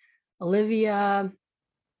 Liv, Olivia,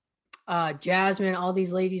 Jasmine, all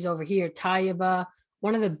these ladies over here, Tayaba.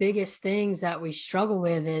 One of the biggest things that we struggle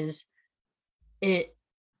with is it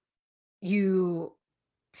you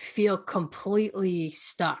feel completely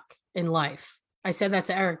stuck in life. I said that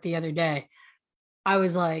to Eric the other day. I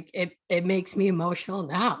was like, it makes me emotional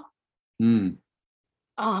now. Mm,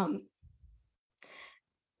 Um,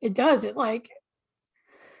 it does. It like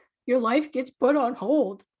your life gets put on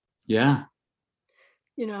hold, yeah.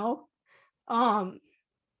 you know? Um,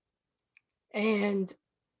 and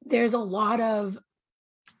there's a lot of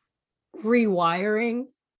rewiring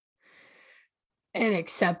and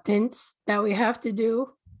acceptance that we have to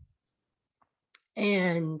do.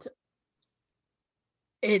 And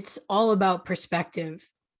it's all about perspective,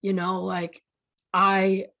 like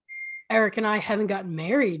I Eric and I haven't gotten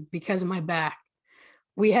married because of my back.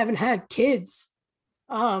 We haven't had kids.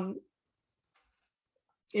 Um,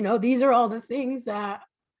 these are all the things that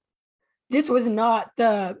this was not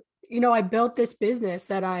I built this business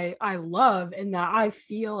that I love and that I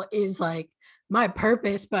feel is like my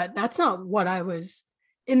purpose, but that's not what I was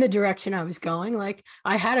in the direction I was going. Like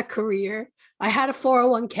I had a career, I had a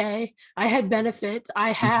 401k, I had benefits,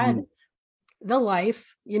 I had Mhm. the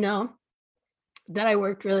life, that I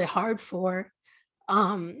worked really hard for.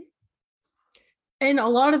 Um, and a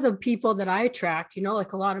lot of the people that I attract,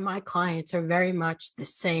 like a lot of my clients are very much the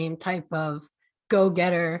same type of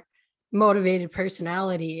go-getter, motivated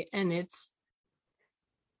personality. And it's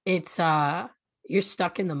you're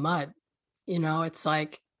stuck in the mud, it's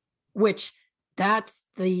like, which that's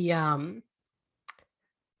the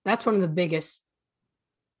that's one of the biggest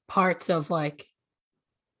parts of like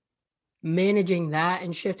managing that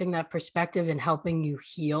and shifting that perspective and helping you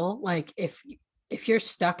heal. Like if you're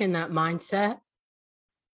stuck in that mindset,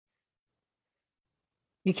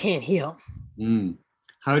 you can't heal Mm.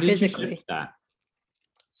 How did you shift physically. that?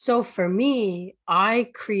 So for me, I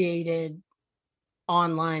created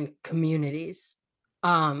online communities.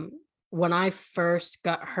 Um, when I first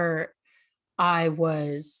got hurt, I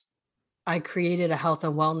was I created a health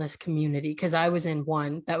and wellness community because I was in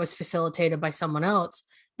one that was facilitated by someone else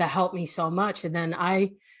that helped me so much. And then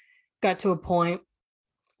I got to a point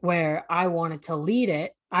where I wanted to lead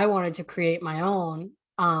it. I wanted to create my own.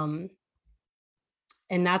 And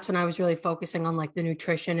that's when I was really focusing on like the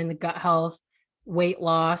nutrition and the gut health, weight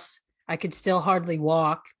loss. I could still hardly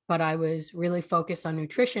walk, but I was really focused on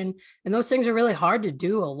nutrition, and those things are really hard to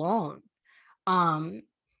do alone. Um, and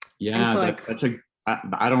Yeah, so that's such a,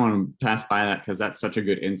 I don't want to pass by that because that's such a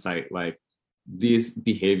good insight. Like these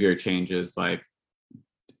behavior changes, like,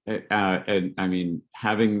 and I mean,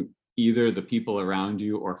 having either the people around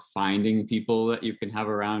you or finding people that you can have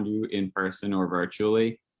around you in person or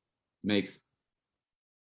virtually makes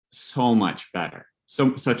so much better.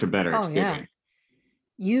 Such a better Oh yeah. experience.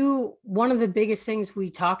 One of the biggest things we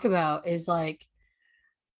talk about is like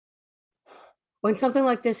when something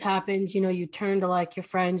like this happens, you turn to like your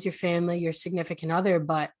friends, your family, your significant other,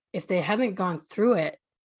 but if they haven't gone through it,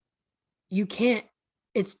 you can't,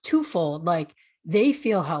 it's twofold. Like they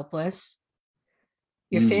feel helpless.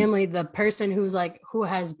 Your Mm, family, the person who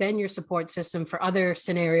has been your support system for other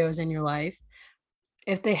scenarios in your life,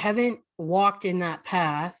 if they haven't walked in that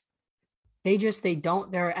path, they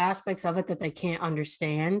don't, there are aspects of it that they can't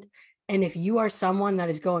understand. And if you are someone that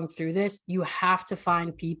is going through this, you have to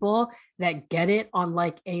find people that get it on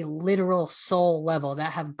like a literal soul level,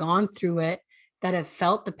 that have gone through it, that have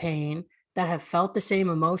felt the pain, that have felt the same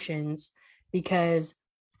emotions. Because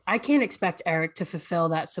I can't expect Eric to fulfill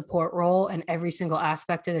that support role in every single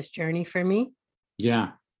aspect of this journey for me.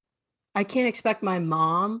 yeah. I can't expect my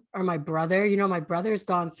mom or my brother. My brother's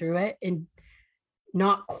gone through it and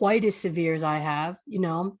not quite as severe as I have,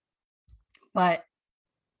 but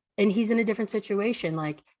and he's in a different situation.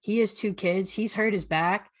 Like he has two kids, he's hurt his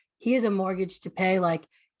back, he has a mortgage to pay. Like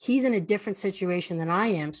he's in a different situation than I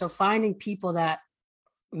am. So finding people that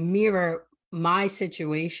mirror my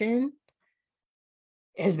situation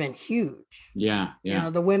has been huge. Yeah. Yeah.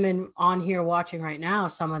 The women on here watching right now,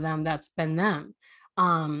 some of them, that's been them.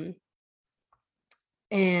 Um,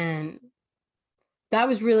 and that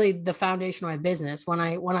was really the foundation of my business. When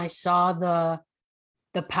I saw the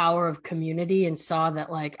power of community and saw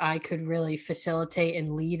that like I could really facilitate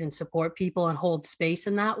and lead and support people and hold space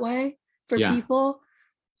in that way for Yeah. people,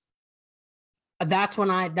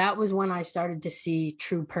 that was when I started to see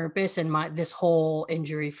true purpose in my this whole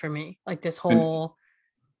injury for me, like this And whole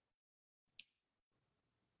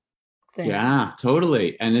thing. yeah,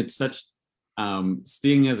 totally. And it's such,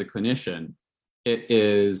 speaking as a clinician, it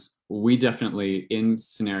is, we definitely in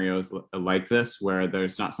scenarios like this where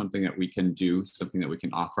there's not something that we can do, something that we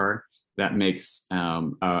can offer that makes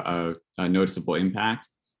a noticeable impact.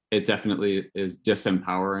 It definitely is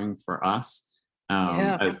disempowering for us,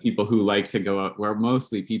 Yeah. as people who like to go out. We're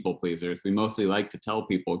mostly people pleasers. We mostly like to tell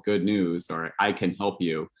people good news or I can help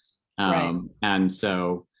you. Right. And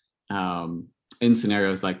so, um, in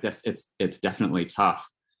scenarios like this, it's definitely tough.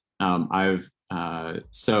 I've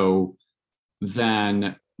so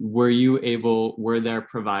then were there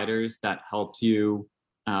providers that helped you,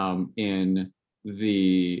 in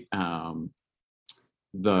the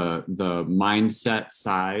the mindset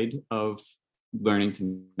side of learning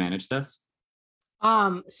to manage this?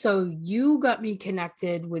 So you got me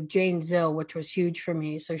connected with Jane Zill, which was huge for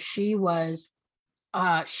me. So she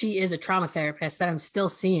is a trauma therapist that I'm still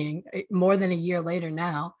seeing more than a year later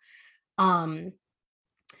now. Um,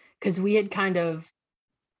 because we had kind of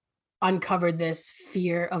uncovered this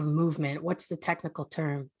fear of movement. What's the technical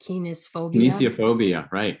term? Kinesphobia.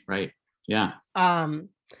 Kinesiophobia, right, right. Yeah. Um,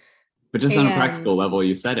 But just on a and practical level,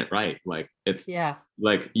 you said it right. Like it's yeah,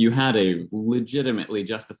 like you had a legitimately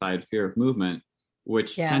justified fear of movement,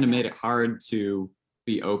 which yeah. kind of made it hard to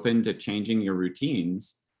be open to changing your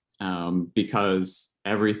routines, because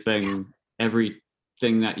everything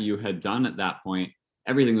that you had done at that point,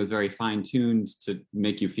 everything was very fine tuned to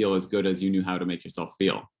make you feel as good as you knew how to make yourself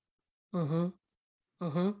feel. Mm-hmm.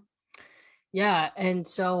 Mm-hmm. Yeah. And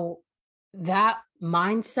so that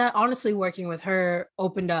mindset, honestly, working with her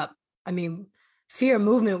opened up. I mean, fear of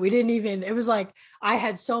movement, we didn't even, it was like I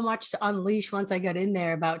had so much to unleash once I got in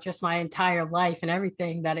there about just my entire life and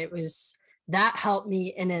everything that it was that helped me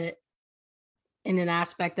in an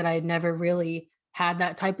aspect that I had never really had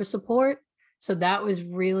that type of support. So that was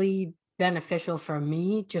really beneficial for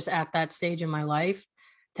me just at that stage in my life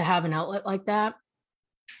to have an outlet like that.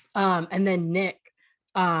 And then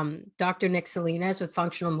Dr. Nick Salinas with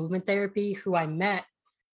functional movement therapy, who I met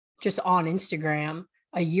just on Instagram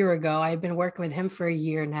a year ago. I've been working with him for a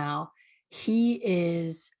year now. He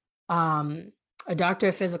is a doctor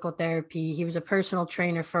of physical therapy. He was a personal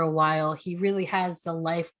trainer for a while. He really has the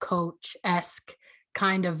life coach esque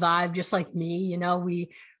kind of vibe, just like me.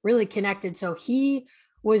 We really connected. So he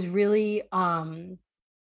was really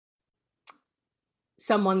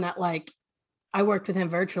someone that like I worked with him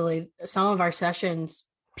virtually. Some of our sessions,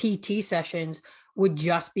 PT sessions, would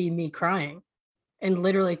just be me crying and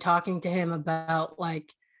literally talking to him about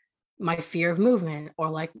like my fear of movement or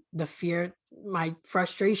like my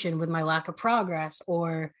frustration with my lack of progress.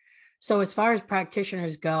 Or so, as far as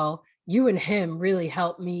practitioners go, you and him really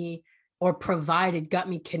helped me or got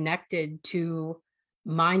me connected to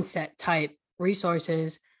mindset type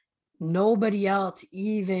resources. Nobody else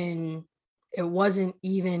even, it wasn't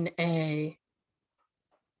even a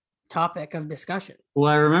topic of discussion. Well,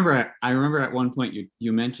 I remember at one point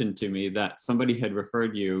you mentioned to me that somebody had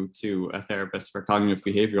referred you to a therapist for cognitive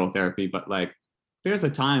behavioral therapy, but like there's a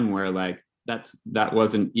time where like that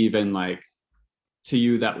wasn't even like to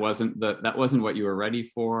you, that wasn't what you were ready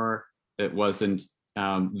for. It wasn't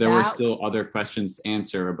there were That still other questions to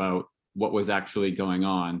answer about what was actually going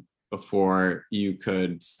on before you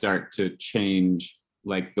could start to change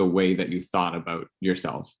like the way that you thought about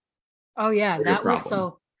yourself Oh yeah, or your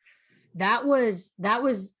problem. that was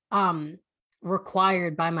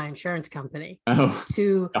required by my insurance company Oh,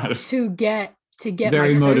 to got it. get my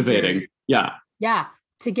Very motivating. surgery. Yeah. Yeah,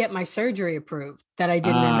 to get my surgery approved that I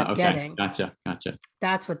didn't end up Okay. getting. Gotcha.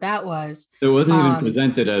 That's what that was. It wasn't even Um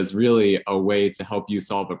presented as really a way to help you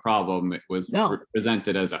solve a problem. It was no,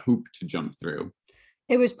 presented as a hoop to jump through.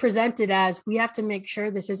 it was presented as we have to make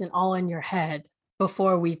sure this isn't all in your head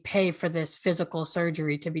before we pay for this physical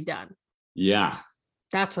surgery to be done. Yeah.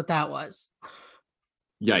 That's what that was.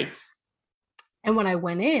 Yikes. And when I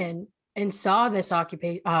went in and saw this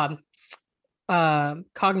cognitive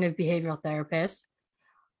behavioral therapist,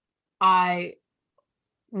 I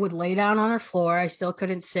would lay down on her floor. I still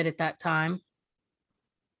couldn't sit at that time.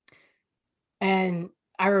 And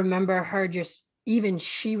I remember her just, even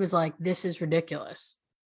she was like, this is ridiculous.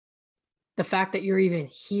 The fact that you're even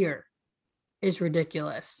here is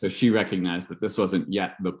ridiculous. So she recognized that this wasn't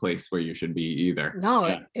yet the place where you should be either. No,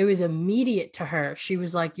 Yeah. it was immediate to her. She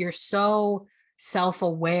was like, you're so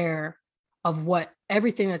self-aware of what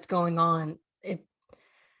everything that's going on. It,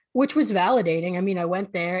 which was validating. I mean, I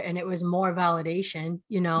went there and it was more validation,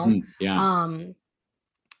 you know. Yeah. Um,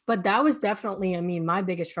 but that was definitely, I mean, my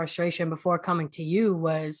biggest frustration before coming to you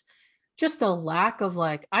was just a lack of,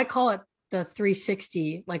 like, I call it the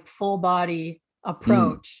 360, like full body Mm.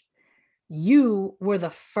 approach. You were the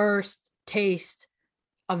first taste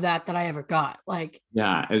of that I ever got. Like,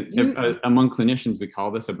 Yeah. you Among clinicians, we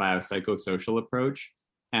call this a biopsychosocial approach.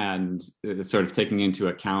 And it's sort of taking into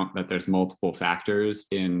account that there's multiple factors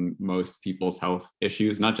in most people's health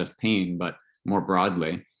issues, not just pain, but more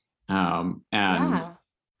broadly. And yeah,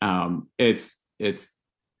 it's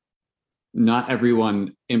not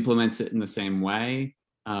everyone implements it in the same way.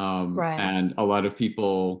 right. And a lot of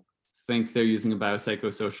people think they're using a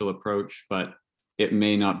biopsychosocial approach, but it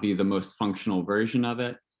may not be the most functional version of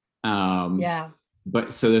it. Um, Yeah.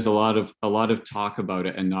 but so there's a lot of talk about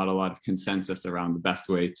it and not a lot of consensus around the best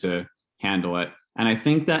way to handle it. And I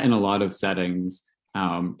think that in a lot of settings,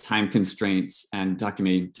 time constraints and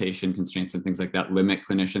documentation constraints and things like that limit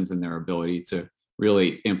clinicians in their ability to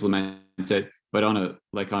really implement it. But on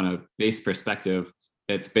a base perspective,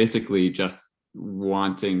 it's basically just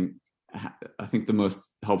wanting. I think the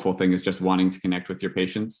most helpful thing is just wanting to connect with your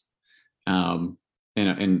patients in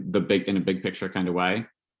a big picture kind of way.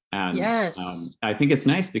 And Yes. I think it's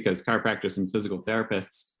nice because chiropractors and physical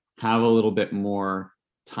therapists have a little bit more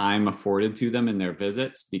time afforded to them in their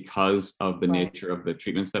visits because of the Right. nature of the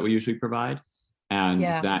treatments that we usually provide. And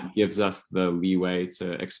Yeah. that gives us the leeway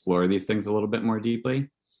to explore these things a little bit more deeply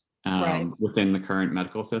Right. within the current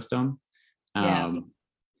medical system. Yeah.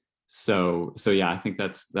 So yeah, I think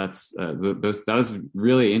that was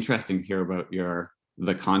really interesting to hear about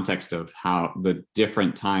the context of how the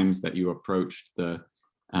different times that you approached the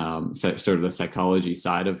sort of the psychology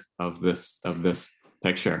side of this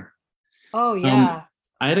picture. Oh Um, yeah.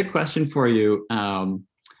 I had a question for you.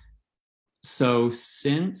 So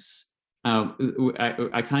since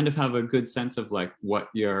I kind of have a good sense of like what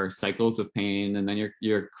your cycles of pain and then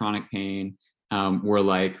your chronic pain were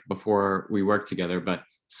like before we worked together, but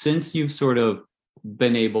since you've sort of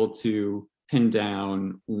been able to pin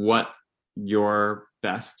down your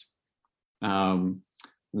best um,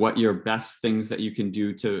 what your best things that you can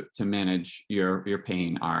do to manage your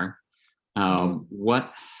pain are. Mhm.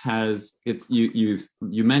 What has it's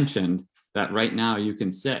you mentioned that right now you can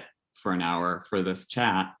sit for an hour for this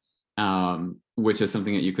chat, which is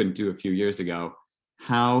something that you couldn't do a few years ago.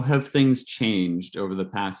 How have things changed over the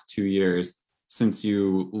past 2 years since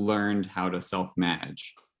you learned how to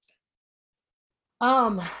self-manage?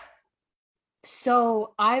 Um,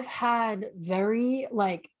 so I've had very,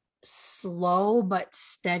 like, slow but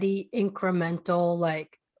steady incremental,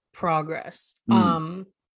 like, progress. Mm,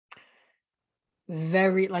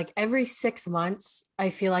 Very, like, every 6 months, I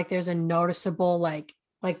feel like there's a noticeable, like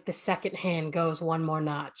the second hand goes one more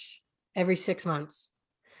notch every 6 months.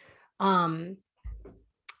 Um,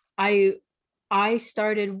 I I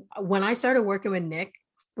started when I started working with Nick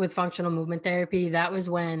with functional movement therapy, that was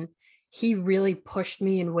when he really pushed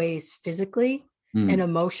me in ways physically and mm,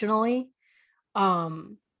 emotionally,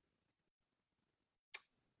 um,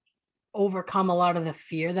 overcome a lot of the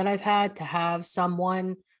fear that I've had to have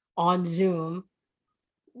someone on Zoom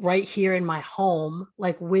right here in my home,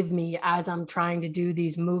 like with me as I'm trying to do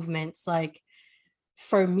these movements. Like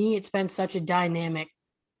for me, it's been such a dynamic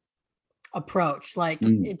approach. Like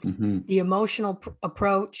it's Mm-hmm. the emotional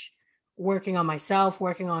approach, working on myself,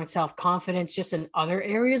 working on self-confidence, just in other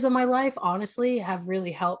areas of my life, honestly, have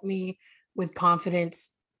really helped me with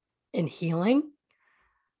confidence and healing.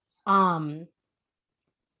 Um,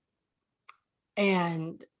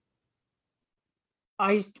 and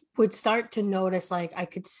I would start to notice like I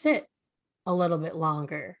could sit a little bit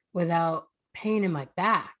longer without pain in my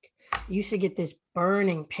back. I used to get this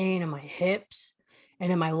burning pain in my hips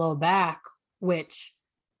and in my low back, which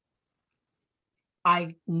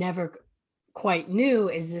I never quite knew,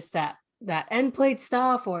 is this that end plate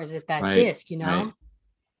stuff or is it that Right. disc, you Right. know?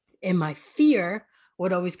 And my fear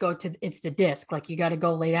would always go to it's the disc. Like you got to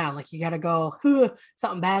go lay down. Like you got to go,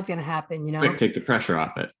 something bad's going to happen, you Quick, know? take the pressure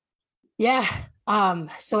off it. Yeah.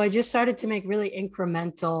 So I just started to make really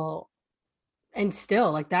incremental, and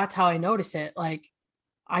still like that's how I notice it. Like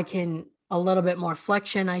I can a little bit more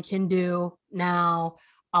flexion I can do now.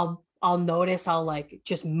 I'll notice I'll like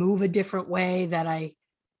just move a different way that I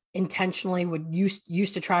intentionally would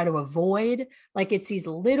used to try to avoid. Like it's these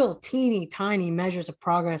little teeny tiny measures of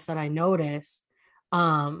progress that I notice.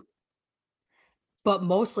 Um, but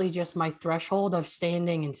mostly just my threshold of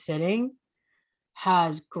standing and sitting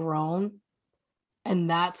has grown. And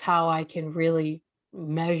that's how I can really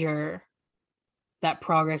measure that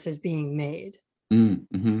progress is being made.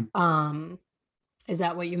 Mm-hmm. Um, is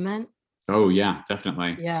that what you meant? Oh yeah,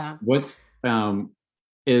 definitely. Yeah. What's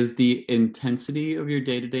is the intensity of your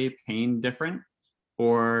day-to-day pain different,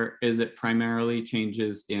 or is it primarily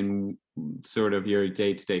changes in sort of your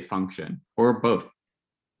day-to-day function, or both?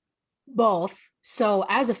 Both. So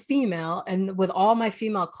as a female, and with all my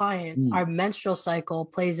female clients, Mm. our menstrual cycle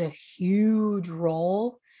plays a huge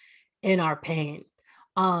role in our pain.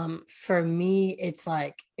 For me, it's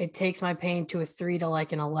like it takes my pain to a 3 to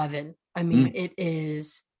like an 11. I mean, Mm. it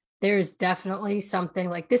is, there's definitely something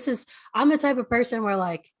like this is, I'm the type of person where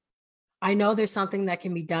like I know there's something that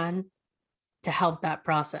can be done to help that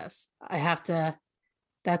process. I have to,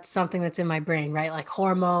 that's something that's in my brain, right? Like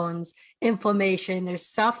hormones, inflammation, there's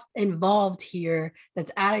stuff involved here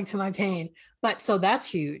that's adding to my pain. But so that's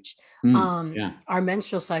huge. Mm. Yeah. Our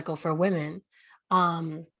menstrual cycle for women.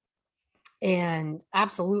 Um, and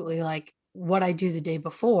absolutely like what I do the day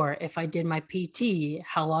before, if I did my PT,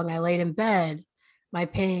 how long I laid in bed, my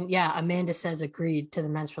pain. Yeah, Amanda says agreed to the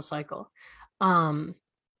menstrual cycle. Um,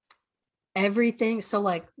 everything. So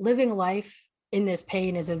like living life in this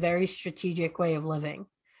pain is a very strategic way of living.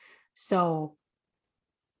 So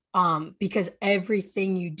because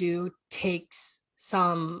everything you do takes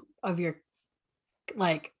some of your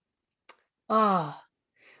like uh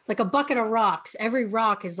like a bucket of rocks. Every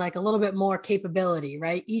rock is like a little bit more capability,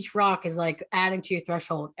 right? Each rock is like adding to your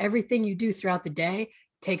threshold. Everything you do throughout the day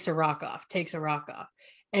takes a rock off, takes a rock off.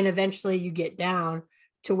 And eventually you get down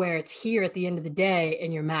to where it's here at the end of the day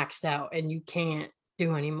and you're maxed out and you can't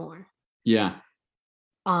do anymore. Yeah.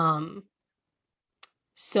 Um,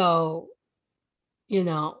 so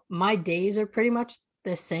my days are pretty much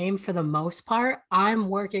the same for the most part. I'm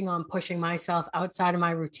working on pushing myself outside of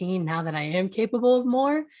my routine now that I am capable of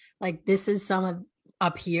more. Like this is some of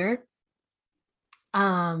up here.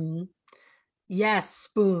 Um, yes,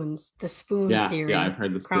 spoons, the spoon Yeah. Yeah. I've theory,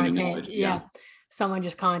 heard the spoon chronic pain. analogy. Yeah. Yeah, someone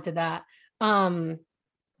just commented that. Um,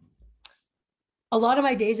 a lot of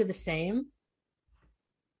my days are the same,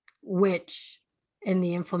 which and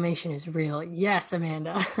the inflammation is real. Yes,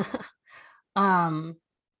 Amanda. um,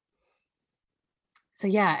 so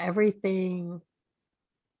yeah, everything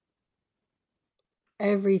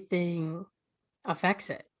affects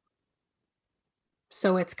it.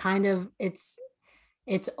 So it's kind of it's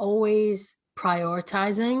always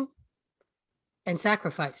prioritizing and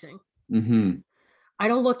sacrificing. Mm-hmm. I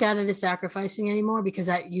don't look at it as sacrificing anymore because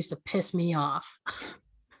that used to piss me off.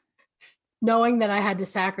 Knowing that I had to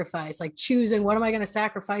sacrifice, like choosing what am I going to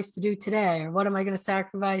sacrifice to do today or what am I going to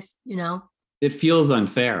sacrifice. It feels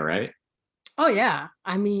unfair, right? Oh yeah.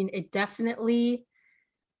 I mean, it definitely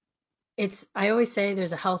it's I always say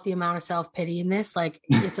there's a healthy amount of self-pity in this. Like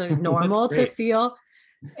it's a That's normal to great. feel.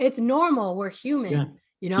 It's normal. We're Yeah. human,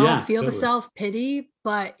 Yeah. feel the Totally. self pity,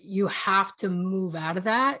 but you have to move out of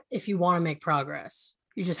that if you want to make progress.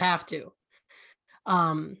 You just have to.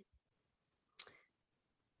 Um,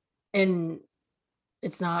 and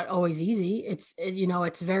it's not always easy. It's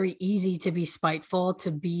very easy to be spiteful,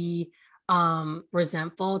 to be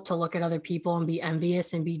resentful, to look at other people and be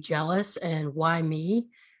envious and be jealous and why me?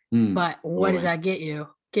 Mm. But what does Totally. that get you?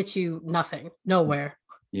 Gets you nothing, nowhere.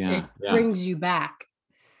 Yeah. It Yeah. brings you back.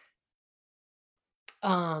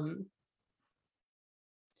 Um,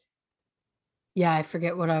 yeah, I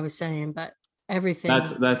forget what I was saying, but everything.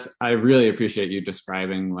 That's I really appreciate you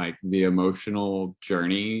describing like the emotional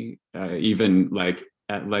journey, even like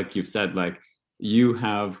you've said, like you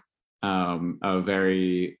have a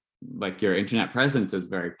very like your internet presence is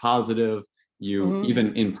very positive. You Mhm.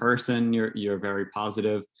 even in person, you're very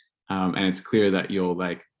positive, and it's clear that you'll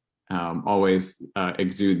like always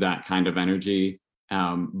exude that kind of energy.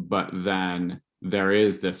 But then there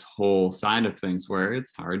is this whole side of things where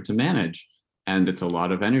it's hard to manage, and it's a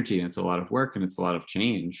lot of energy, and it's a lot of work, and it's a lot of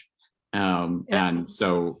change. Yeah. And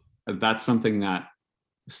so that's something that,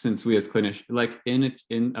 since we as clinicians, like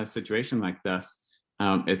in a situation like this,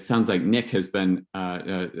 it sounds like Nick has been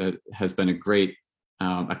a great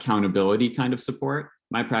accountability kind of support.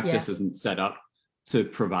 My Yeah. practice isn't set up to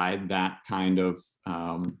provide that kind of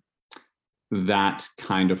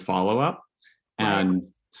follow up, Right. and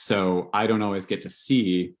so I don't always get to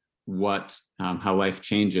see what how life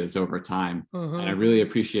changes over time. And I Mhm. really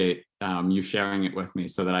appreciate you sharing it with me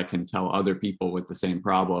so that I can tell other people with the same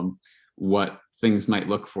problem what things might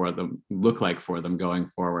look like for them going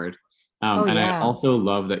forward. Oh And I yeah. also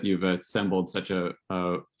love that you've assembled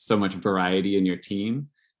so much variety in your team,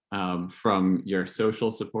 from your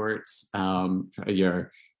social supports,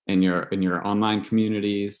 your online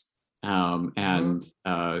communities, Mhm. and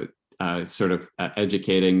sort of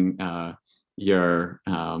educating your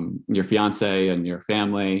fiance and your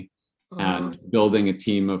family, and Mhm. building a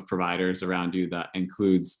team of providers around you that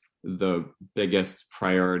includes the biggest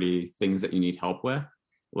priority things that you need help with.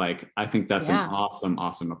 Like, I think that's an Yeah.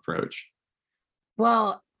 awesome approach.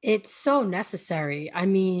 Well, it's so necessary. I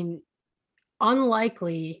mean,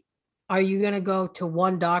 unlikely are you going to go to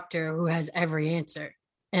one doctor who has every answer.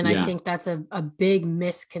 And I Yeah, think that's a big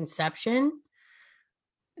misconception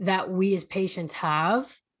that we as patients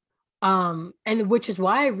have. And which is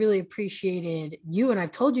why I really appreciated you. And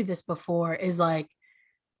I've told you this before, is like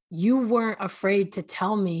you weren't afraid to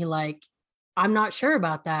tell me, like, I'm not sure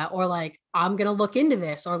about that, or like, I'm going to look into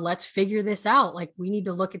this, or let's figure this out. Like, we need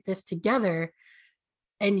to look at this together.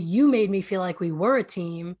 And you made me feel like we were a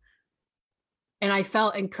team, and I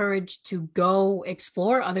felt encouraged to go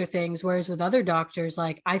explore other things. Whereas with other doctors,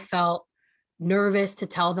 like, I felt nervous to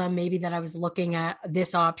tell them maybe that I was looking at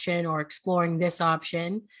this option or exploring this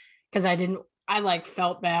option, because I like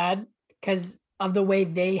felt bad because of the way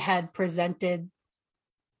they had presented,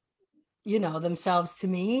 themselves to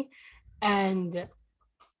me. And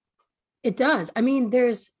it does. I mean,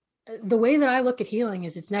 there's the way that I look at healing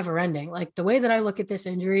is it's never ending. Like the way that I look at this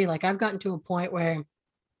injury, like I've gotten to a point where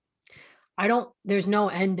there's no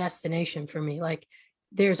end destination for me. Like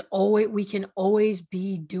we can always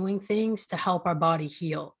be doing things to help our body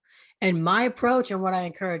heal. And my approach and what I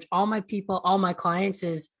encourage all my people, all my clients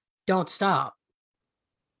is don't stop.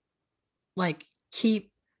 Like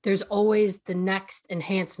there's always the next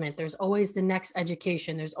enhancement. There's always the next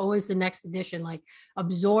education. There's always the next addition. Like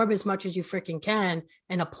absorb as much as you freaking can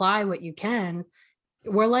and apply what you can.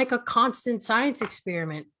 We're like a constant science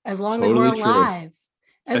experiment as long as we're totally true. alive.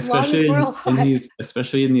 As long as we're In alive. these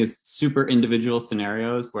especially in these super individual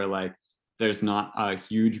scenarios where like there's not a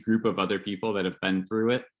huge group of other people that have been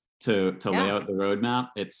through it to lay Yeah. out the roadmap.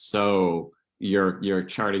 It's so you're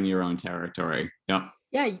charting your own territory. Yep.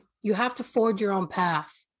 Yeah, you have to forge your own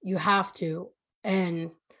path. You have to.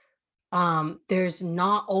 And there's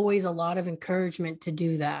not always a lot of encouragement to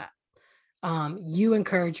do that. You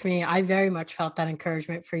encouraged me. I very much felt that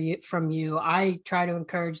encouragement from you. I try to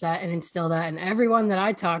encourage that and instill that in everyone that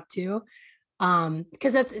I talk to.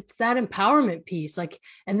 Because it's that empowerment piece. Like,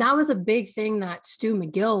 and that was a big thing that Stu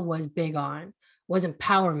McGill was big on, was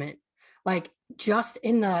empowerment. Like just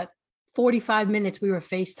in the 45 minutes we were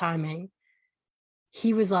FaceTiming,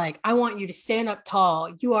 he was like, I want you to stand up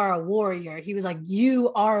tall. You are a warrior. He was like,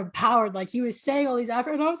 you are empowered. Like he was saying all these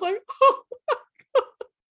after, and I was like, oh,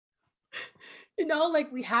 like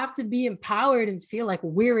we have to be empowered and feel like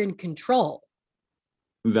we're in control.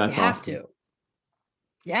 We That's have awesome. to.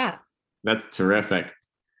 Yeah. That's terrific.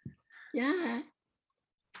 Yeah.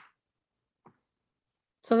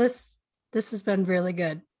 So this has been really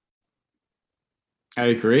good. I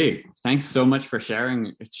agree. Thanks so much for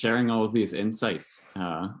sharing all of these insights.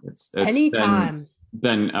 It's Anytime.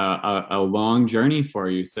 been a long journey for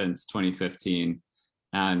you since 2015,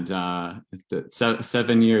 and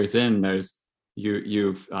 7 years in,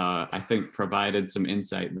 you've I think provided some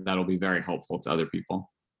insight that'll be very helpful to other people.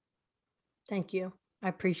 Thank you. I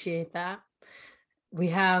appreciate that. We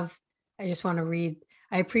have, I just want to read.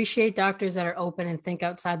 I appreciate doctors that are open and think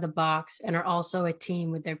outside the box and are also a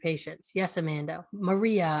team with their patients. Yes, Amanda.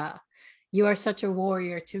 Maria, you are such a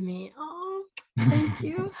warrior to me. Oh, Thank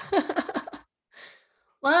you.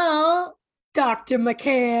 Well, Dr.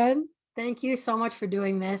 McCann, thank you so much for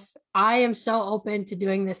doing this. I am so open to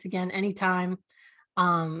doing this again anytime.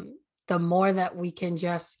 Um, the more that we can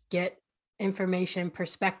just get information,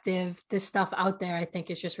 perspective, this stuff out there, I think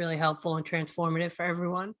is just really helpful and transformative for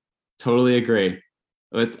everyone. Totally agree.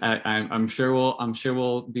 I'm sure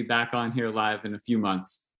we'll be back on here live in a few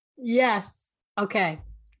months. Yes. Okay.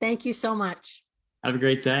 Thank you so much. Have a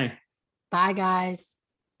great day. Bye, guys.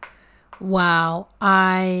 Wow.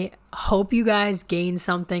 I hope you guys gained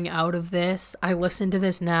something out of this. I listened to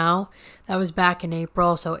this now. That was back in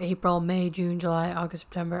April. So April, May, June, July, August,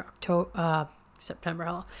 September, October, September.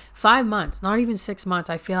 Hello. 5 months, not even 6 months.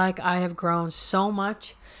 I feel like I have grown so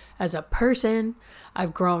much as a person.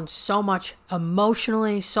 I've grown so much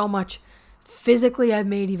emotionally, so much physically. I've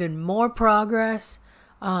made even more progress.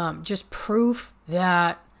 Just proof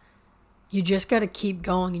that you just got to keep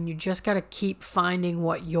going and you just got to keep finding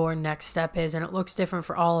what your next step is. And it looks different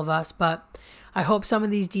for all of us. But I hope some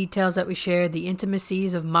of these details that we shared, the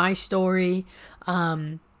intimacies of my story,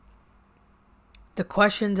 the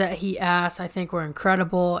questions that he asked, I think were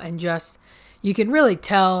incredible. And just, you can really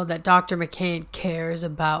tell that Dr. McCann cares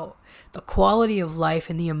about the quality of life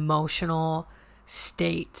and the emotional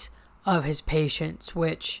state of his patients,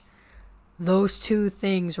 which those two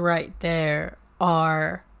things right there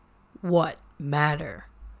are what matter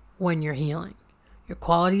when you're healing: your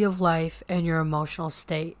quality of life and your emotional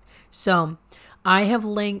state. So I have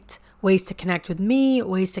linked ways to connect with me,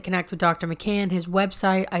 ways to connect with Dr. McCann, his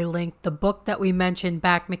website. I linked the book that we mentioned,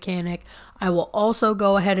 Back Mechanic. I will also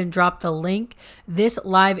go ahead and drop the link. This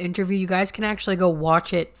live interview, you guys can actually go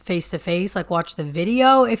watch it face to face, like watch the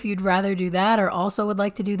video if you'd rather do that or also would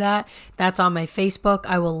like to do that. That's on my Facebook.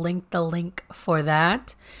 I will link the link for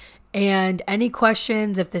that. And any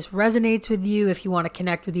questions, if this resonates with you, if you want to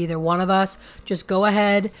connect with either one of us, just go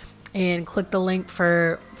ahead and click the link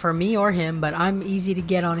for me or him. But I'm easy to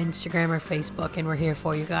get on Instagram or Facebook, and we're here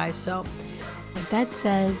for you guys. So with that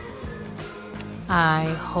said, I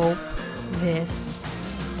hope this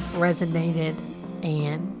resonated.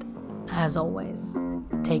 And as always,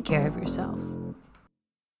 take care of yourself.